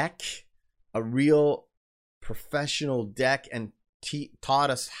deck, a real professional deck, and taught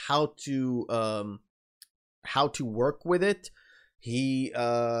us how to work with it. He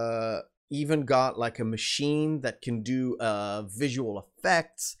even got like a machine that can do visual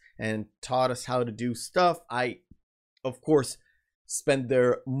effects and taught us how to do stuff. I, of course, spent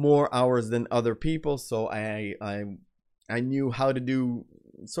there more hours than other people, so I knew how to do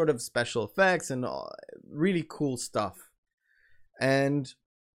sort of special effects and really cool stuff. And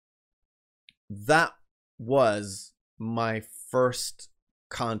that was my first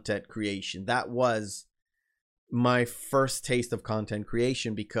content creation. That was my first taste of content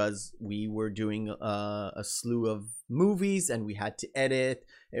creation because we were doing a slew of movies and we had to edit.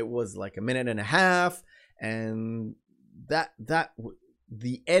 It was like a minute and a half, and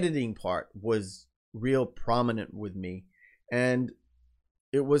the editing part was real prominent with me. And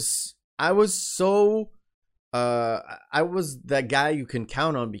I was that guy you can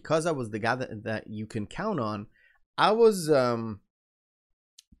count on. Because I was the guy that you can count on, I was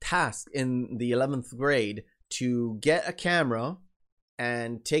tasked in the 11th grade to get a camera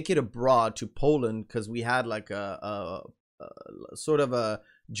and take it abroad to Poland, because we had like a sort of a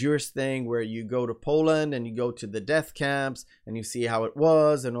Jewish thing where you go to Poland and you go to the death camps and you see how it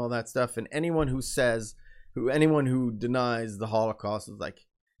was and all that stuff. And anyone who denies the Holocaust is like,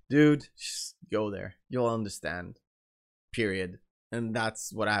 dude, just go there, you'll understand, period. And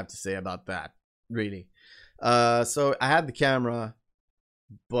that's what I have to say about that, really. So I had the camera,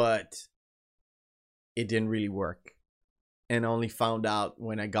 but it didn't really work, and only found out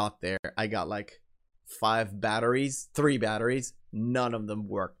when I got there. I got like 3 batteries, none of them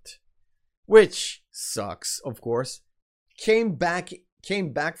worked, which sucks, of course. Came back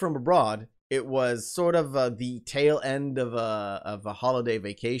from abroad. It was sort of the tail end of a holiday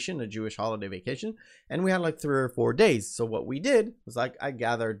vacation, a Jewish holiday vacation, and we had like 3 or 4 days. So what we did was, like, I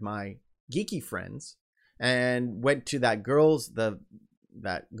gathered my geeky friends and went to that girl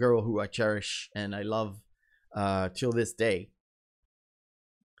who I cherish and I love till this day.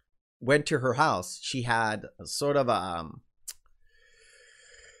 Went to her house. She had a sort of a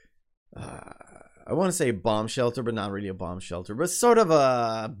I want to say bomb shelter, but not really a bomb shelter, but sort of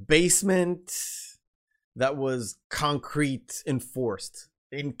a basement that was concrete enforced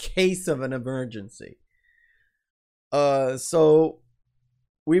in case of an emergency. So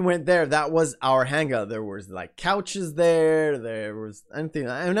we went there. That was our hangout. There was like couches there. There was anything.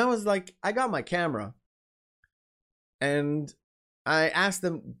 And I was like, I got my camera. And I asked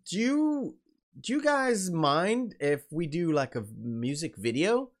them, do you guys mind if we do like a music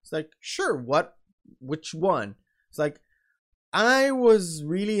video? It's like, sure, which one? It's like, I was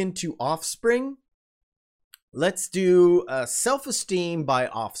really into Offspring. Let's do Self-Esteem by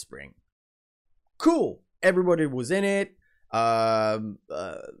Offspring. Cool. Everybody was in it. That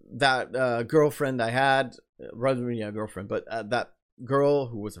girlfriend I had, rather than a girlfriend, but that girl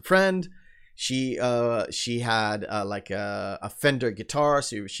who was a friend, she had like a Fender guitar,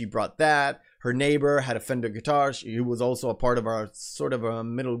 so she brought that. Her neighbor had a Fender guitar. He was also a part of our sort of a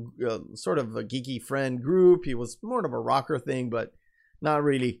middle, sort of a geeky friend group. He was more of a rocker thing, but not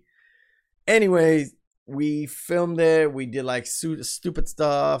really. Anyways, we filmed it. We did like stupid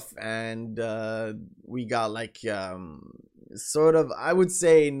stuff, and we got like sort of, I would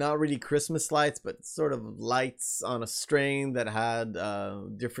say, not really Christmas lights, but sort of lights on a string that had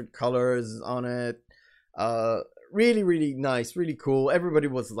different colors on it. Really, really nice, really cool. Everybody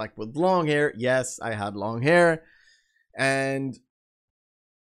was like with long hair. Yes, I had long hair. And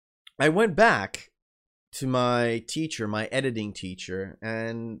I went back to my teacher, my editing teacher,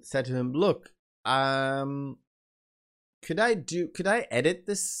 and said to him, look, could I edit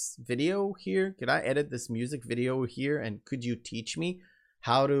this video here? Could I edit this music video here? And could you teach me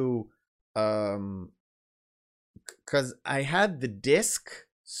how to, cause I had the disc,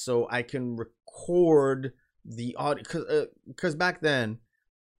 so I can record the audio, cause back then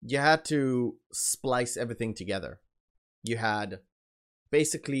you had to splice everything together. You had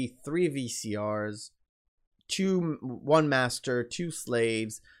basically 3 VCRs, 1 master, 2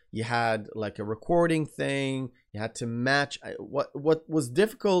 slaves. You had like a recording thing. You had to match. What was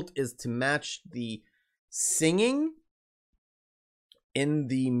difficult is to match the singing in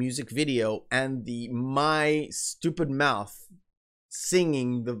the music video and my stupid mouth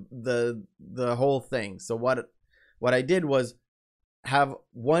singing the whole thing. So what I did was have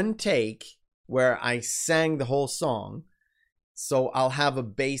 1 take where I sang the whole song. So I'll have a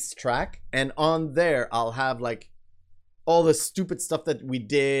bass track, and on there I'll have like all the stupid stuff that we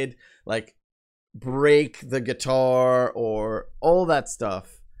did, like break the guitar or all that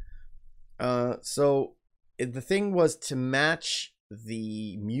stuff. So the thing was to match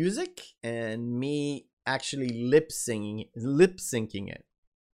the music and me actually lip syncing it,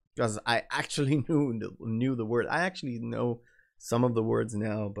 because I actually knew the word. I actually know some of the words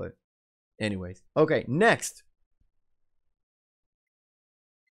now, but anyways. Okay, next.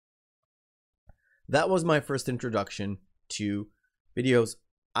 That was my first introduction to videos.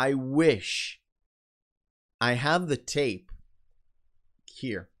 I wish I have the tape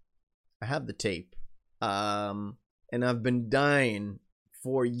here. I have the tape. And I've been dying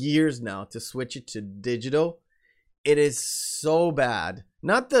for years now to switch it to digital. It is so bad.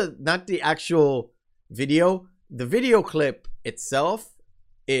 Not the actual video. The video clip itself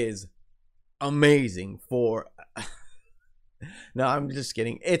is amazing for no, I'm just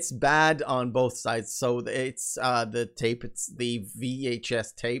kidding. It's bad on both sides. So it's the tape, it's the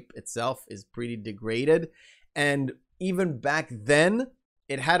VHS tape itself is pretty degraded. And even back then,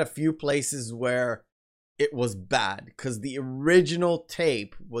 it had a few places where it was bad because the original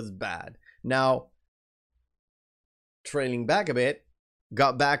tape was bad. Now, trailing back a bit,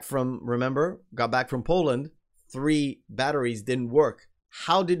 got back from Poland. 3 batteries didn't work.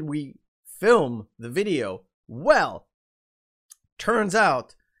 How did we film the video? Well, turns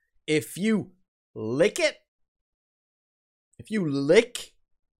out if you lick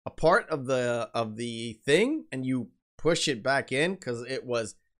a part of the thing and you push it back in, because it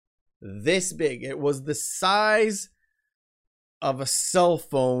was this big. It was the size of a cell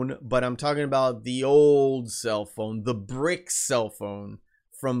phone, but I'm talking about the old cell phone, the brick cell phone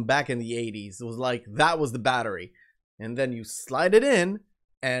from back in the 80s. It was like that was the battery. And then you slide it in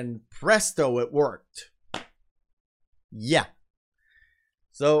and presto, it worked. Yeah.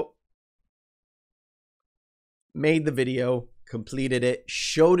 So made the video, completed it,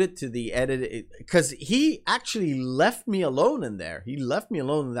 showed it to the editor, because he actually left me alone in there. He left me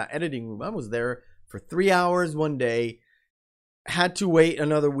alone in that editing room. I was there for 3 hours one day. Had to wait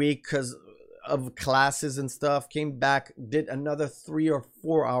another week because of classes and stuff. Came back, did another 3 or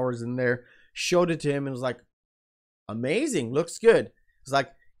 4 hours in there. Showed it to him and was like, amazing, looks good. It's like,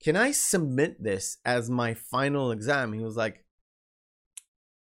 can I submit this as my final exam? He was like,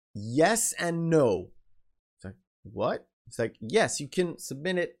 yes and no. It's like, what? It's like, yes, you can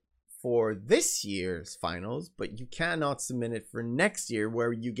submit it for this year's finals, but you cannot submit it for next year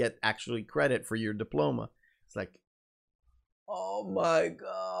where you get actually credit for your diploma. It's like, oh my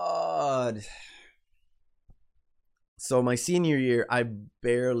God. So my senior year, I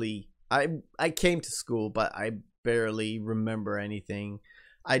came to school, but I barely remember anything.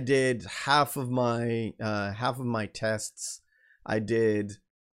 I did half of my tests I did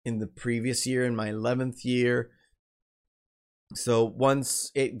in the previous year, in my 11th year. So once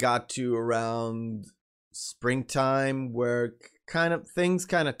it got to around springtime, where things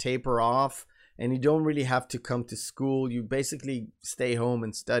kind of taper off and you don't really have to come to school, you basically stay home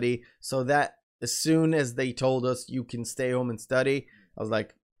and study. So that as soon as they told us you can stay home and study, I was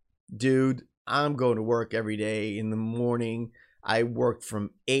like, dude, I'm going to work every day in the morning. I worked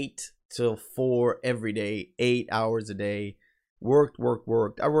from 8 till 4 every day, 8 hours a day. Worked.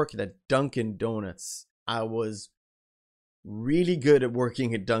 I worked at a Dunkin' Donuts. I was really good at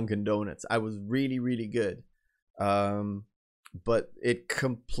working at Dunkin' Donuts. I was really, really good. But it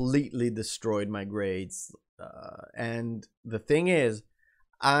completely destroyed my grades. And the thing is,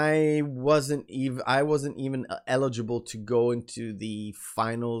 I wasn't even eligible to go into the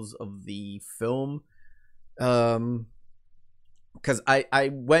finals of the film. Because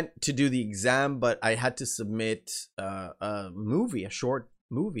I went to do the exam, but I had to submit a short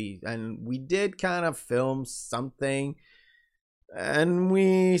movie, and we did kind of film something, and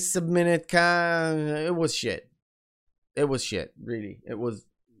we submitted it was shit. It was shit, really. It was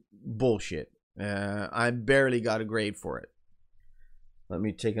bullshit. I barely got a grade for it. Let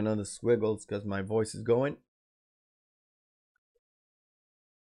me take another squiggles because my voice is going.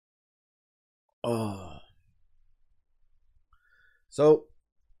 Oh. So,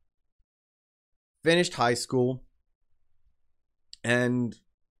 finished high school, and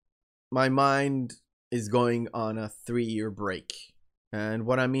my mind is going on a 3-year break. And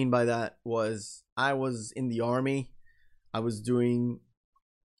what I mean by that was I was in the army. I was doing,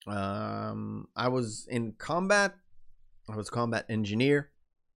 I was in combat. I was combat engineer.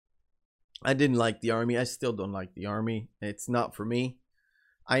 I didn't like the army. I still don't like the army. It's not for me.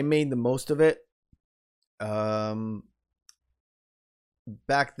 I made the most of it.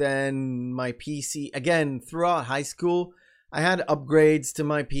 Back then, my PC, again, throughout high school, I had upgrades to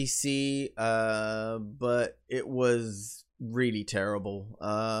my PC, but it was really terrible.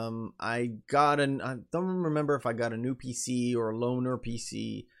 I don't remember if I got a new PC or a loaner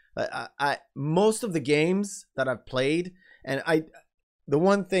PC. Most of the games that I've played, and the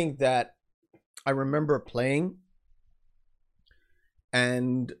one thing that I remember playing,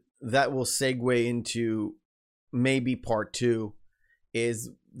 and that will segue into maybe part 2, is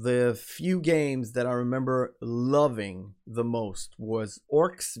the few games that I remember loving the most was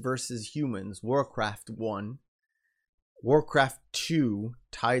Orcs versus Humans, Warcraft 1, Warcraft 2,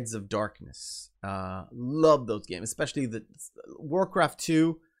 Tides of Darkness. Love those games, especially the Warcraft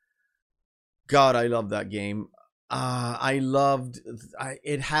 2. God, I love that game.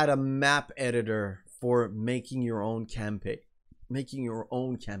 It had a map editor for making your own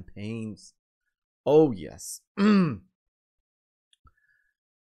campaigns. Oh yes.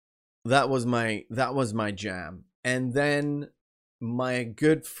 That was my jam. And then my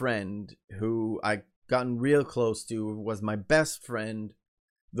good friend, who I gotten real close to, was my best friend,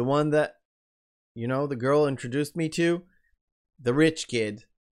 the one that, the girl introduced me to, the rich kid.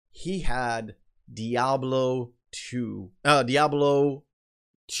 He had Diablo 2. Diablo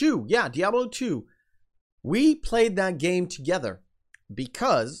 2. Yeah, Diablo 2. We played that game together.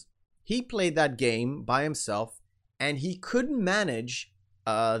 because he played that game by himself and he couldn't manage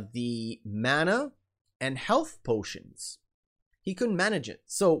the mana and health potions. He couldn't manage it.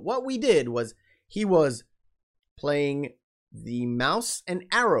 So what we did was he was playing the mouse and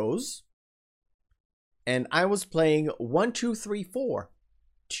arrows, and I was playing 1, 2, 3, 4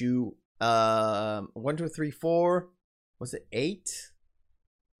 to 1, 2, 3, 4. Was it 8?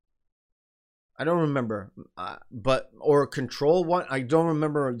 I don't remember. Or Control 1. I don't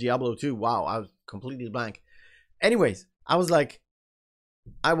remember Diablo 2. Wow, I was completely blank. Anyways, I was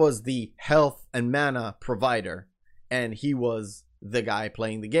the health and mana provider, and he was the guy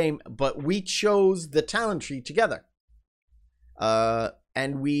playing the game, but we chose the talent tree together.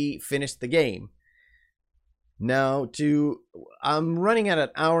 And we finished the game. Now, I'm running at an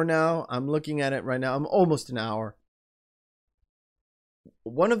hour now. I'm looking at it right now. I'm almost an hour.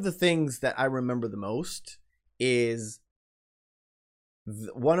 One of the things that I remember the most is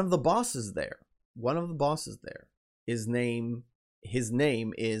one of the bosses there. His name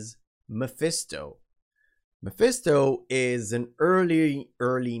is Mephisto. Mephisto is an early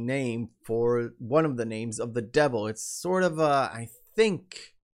name for one of the names of the devil. It's sort of I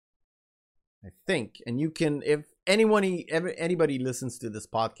think, and you can, if anybody listens to this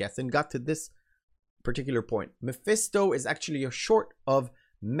podcast and got to this particular point, Mephisto is actually a short of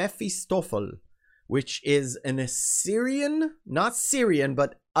Mephistopheles, which is an Assyrian, not Syrian,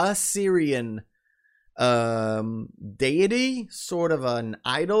 but Assyrian deity, sort of an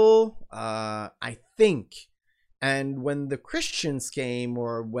idol, I think. And when the Christians came,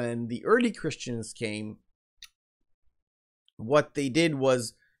 or when the early Christians came, what they did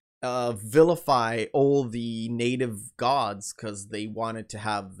was vilify all the native gods because they wanted to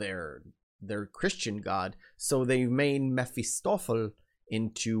have their Christian god. So they made Mephistopheles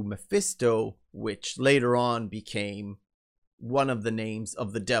into Mephisto, which later on became one of the names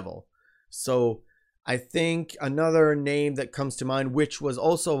of the devil. So I think another name that comes to mind, which was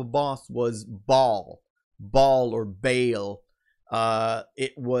also a boss, was Baal or Baal.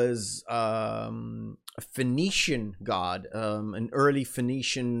 It was a Phoenician god, an early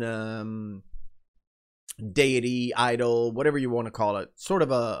Phoenician deity, idol, whatever you want to call it. Sort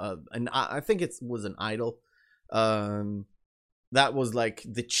of I think it was an idol. That was like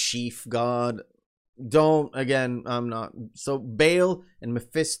the chief god. I'm not. So Baal and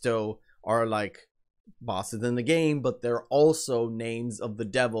Mephisto are like bosses in the game, but they're also names of the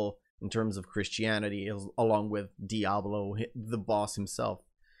devil in terms of Christianity, along with Diablo, the boss himself.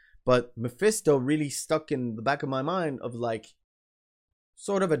 But Mephisto really stuck in the back of my mind of like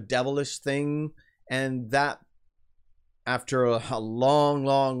sort of a devilish thing, and that after a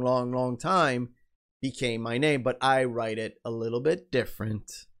long time became my name. But I write it a little bit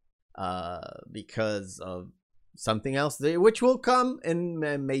different because of something else, which will come in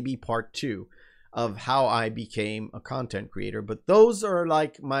maybe part 2 of how I became a content creator. But those are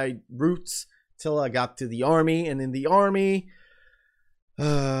like my roots till I got to the army. And in the army,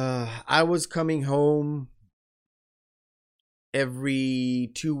 I was coming home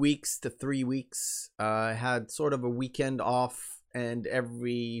every 2 weeks to 3 weeks. I had sort of a weekend off, and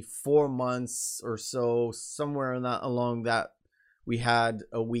every 4 months or so, somewhere along that, we had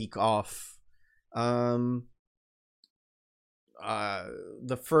a week off.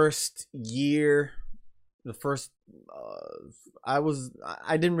 The first year, I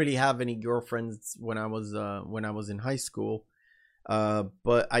didn't really have any girlfriends when I was in high school,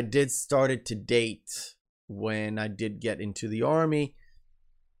 but I did started to date when I did get into the army.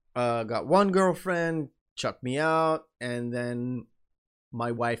 Got one girlfriend, chucked me out, and then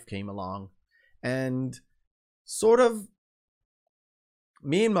my wife came along, and sort of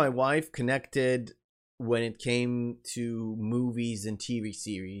me and my wife connected when it came to movies and TV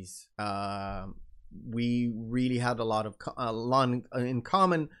series. We really had a lot in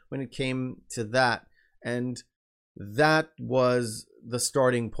common when it came to that, and that was the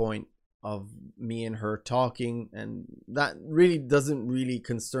starting point of me and her talking. And that really doesn't really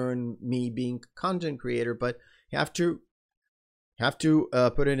concern me being a content creator, but you have to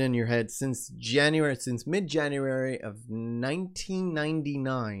put it in your head. Since mid-January of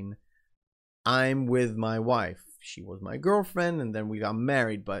 1999, I'm with my wife. She was my girlfriend, and then we got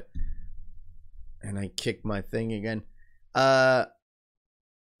married, and I kicked my thing again.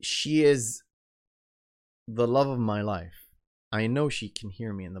 She is the love of my life. I know she can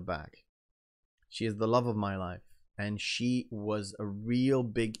hear me in the back. She is the love of my life, and she was a real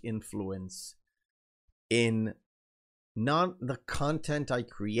big influence in not the content I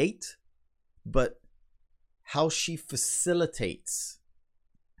create, but how she facilitates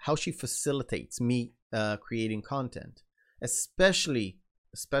me creating content. especially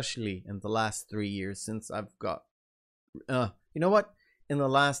in the last 3 years since I've got you know what, in the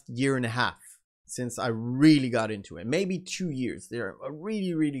last year and a half since I really got into it, maybe 2 years there, I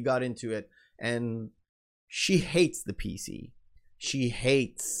really got into it. And she hates the PC. She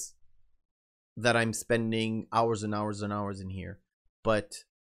hates that I'm spending hours and hours and hours in here, but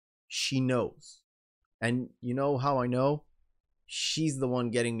she knows. And you know how I know? She's the one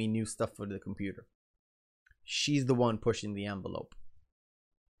getting me new stuff for the computer. She's the one pushing the envelope.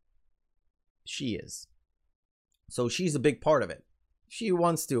 She is. So she's a big part of it. She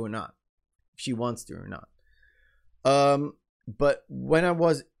wants to or not. She wants to or not. But when I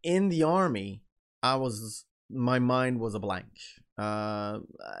was in the army, my mind was a blank. I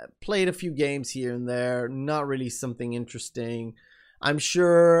played a few games here and there, not really something interesting. I'm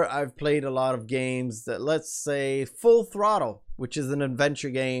sure I've played a lot of games that, let's say, Full Throttle, which is an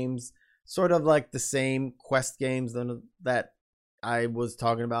adventure games, sort of like the same quest games that I was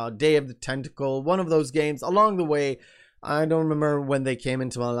talking about. Day of the Tentacle, one of those games. Along the way, I don't remember when they came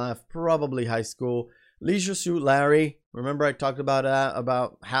into my life, probably high school. Leisure Suit Larry, remember I talked about that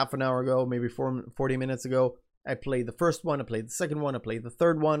about half an hour ago, maybe 40 minutes ago. I played the first one, I played the second one, I played the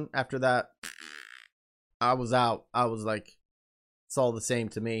third one. After that, I was out. I was like, it's all the same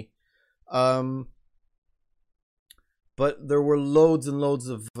to me. But there were loads and loads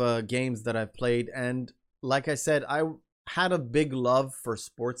of games that I've played. And like I said, I had a big love for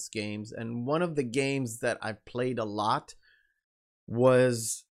sports games. And one of the games that I've played a lot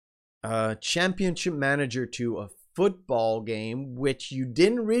was Championship Manager 2, a football game, which you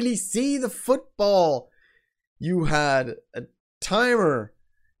didn't really see the football. You had a timer,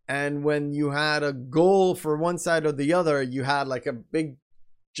 and when you had a goal for one side or the other, you had like a big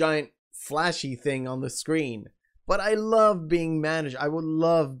giant flashy thing on the screen. But I love being managed. I would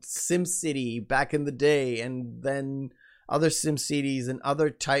love SimCity back in the day, and then other SimCities and other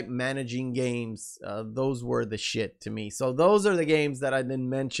type managing games. Those were the shit to me. So those are the games that I didn't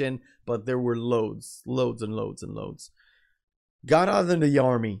mention, but there were loads and loads. Got out of the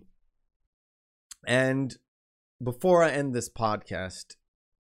army. And before I end this podcast,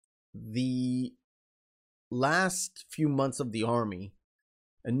 the last few months of the army,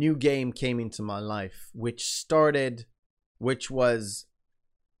 a new game came into my life, which was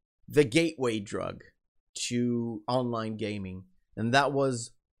the gateway drug to online gaming, and that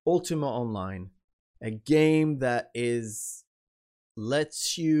was Ultima Online, a game that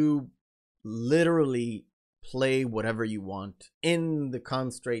lets you literally play whatever you want in the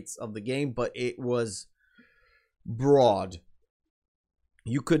constraints of the game, but it was broad.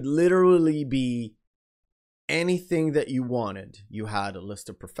 You could literally be anything that you wanted. You had a list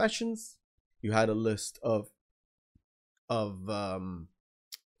of professions, you had a list of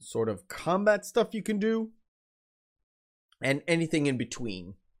sort of combat stuff you can do, and anything in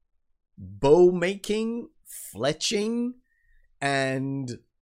between. Bow making, fletching, and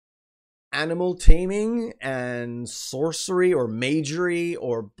animal taming, and sorcery or magery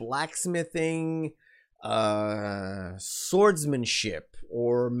or blacksmithing, swordsmanship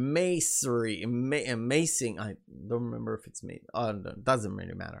or macery, macing. I don't remember if it's made. It doesn't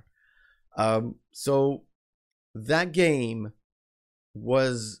really matter. So that game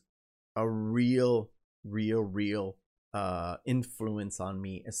was a real influence on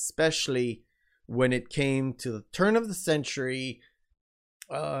me, especially when it came to the turn of the century,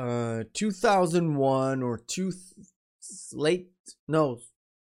 2001 or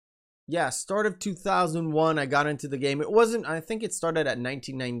start of 2001. I got into the game. I think it started at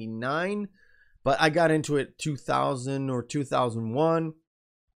 1999, but I got into it 2000 or 2001,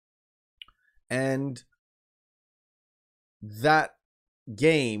 and that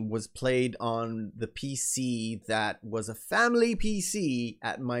game was played on the PC that was a family PC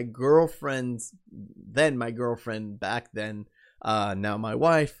at my girlfriend back then, now my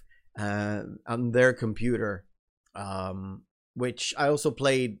wife, on their computer, which I also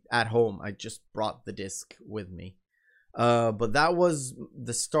played at home. I just brought the disc with me. But that was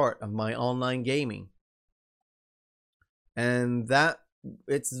the start of my online gaming. And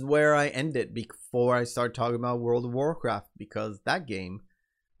it's where I ended before I start talking about World of Warcraft, because that game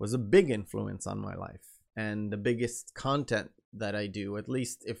was a big influence on my life and the biggest content that I do, at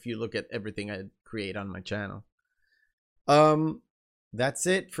least if you look at everything I create on my channel. That's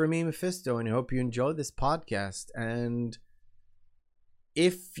it for me, Mephisto, and I hope you enjoyed this podcast. And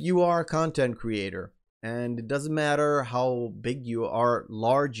if you are a content creator, and it doesn't matter how big you are,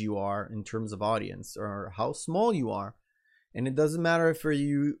 large you are in terms of audience, or how small you are, and it doesn't matter if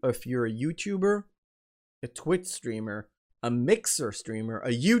you're a YouTuber, a Twitch streamer, a Mixer streamer,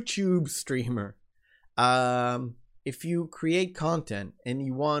 a YouTube streamer, if you create content and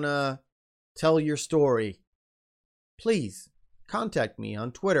you want to tell your story, please contact me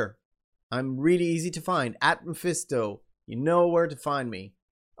on Twitter. I'm really easy to find, @Mephisto. You know where to find me.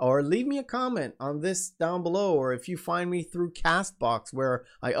 Or leave me a comment on this down below, or if you find me through Castbox where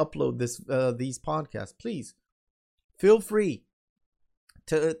I upload these podcasts, please feel free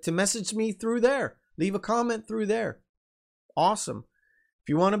to message me through there. Leave a comment through there. Awesome. If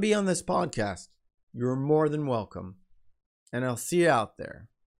you want to be on this podcast, you're more than welcome. And I'll see you out there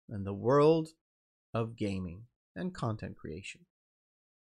in the world of gaming and content creation.